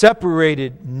ark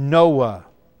separated Noah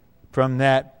from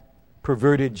that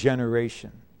perverted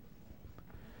generation.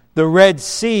 The Red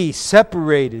Sea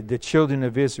separated the children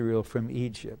of Israel from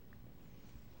Egypt.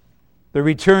 The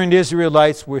returned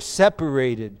Israelites were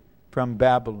separated from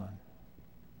Babylon.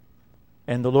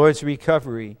 And the Lord's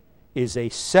recovery is a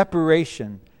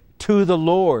separation to the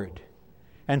Lord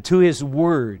and to His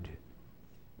Word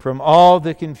from all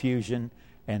the confusion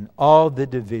and all the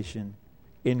division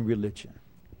in religion.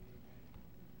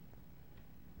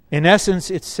 In essence,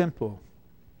 it's simple.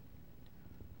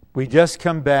 We just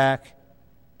come back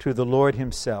to the Lord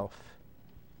Himself,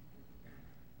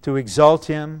 to exalt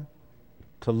Him,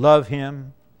 to love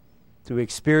Him, to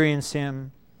experience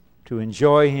Him, to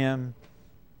enjoy Him,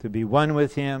 to be one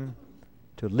with Him,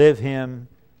 to live Him,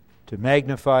 to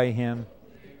magnify Him,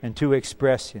 and to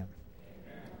express Him.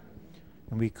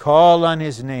 And we call on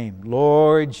His name,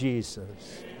 Lord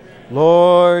Jesus.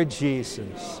 Lord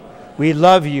Jesus. We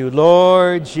love You,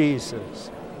 Lord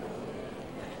Jesus.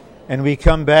 And we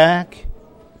come back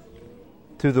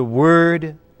to the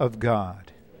Word of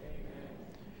God.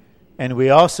 And we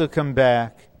also come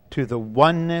back to the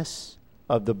oneness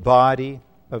of the body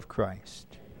of Christ.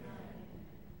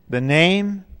 The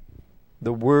name,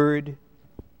 the Word,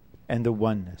 and the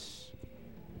oneness.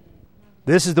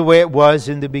 This is the way it was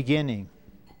in the beginning.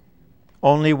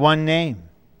 Only one name.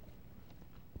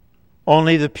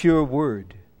 Only the pure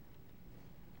Word.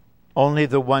 Only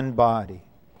the one body.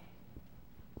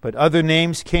 But other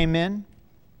names came in.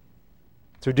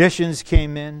 Traditions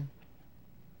came in.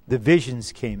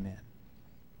 Divisions came in.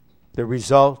 The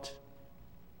result,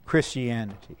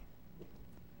 Christianity.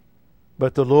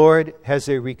 But the Lord has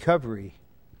a recovery.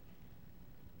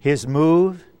 His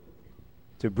move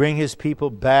to bring His people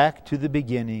back to the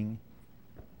beginning,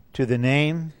 to the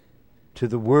name, to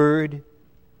the Word,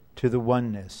 to the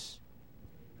oneness,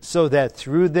 so that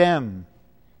through them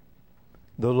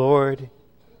the Lord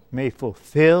may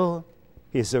fulfill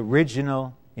His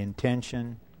original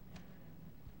intention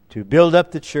to build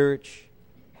up the church,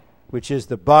 which is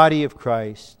the body of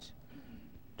Christ,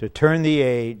 to turn the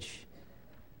age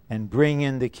and bring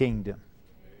in the kingdom.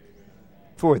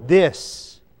 For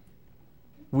this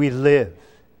we live.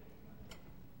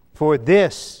 For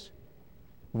this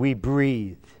we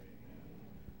breathe.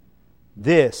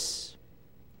 This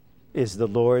is the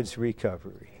Lord's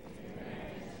recovery.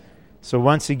 So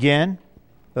once again,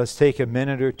 let's take a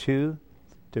minute or two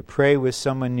to pray with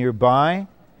someone nearby.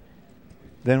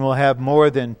 Then we'll have more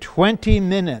than 20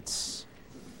 minutes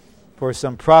for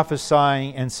some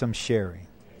prophesying and some sharing.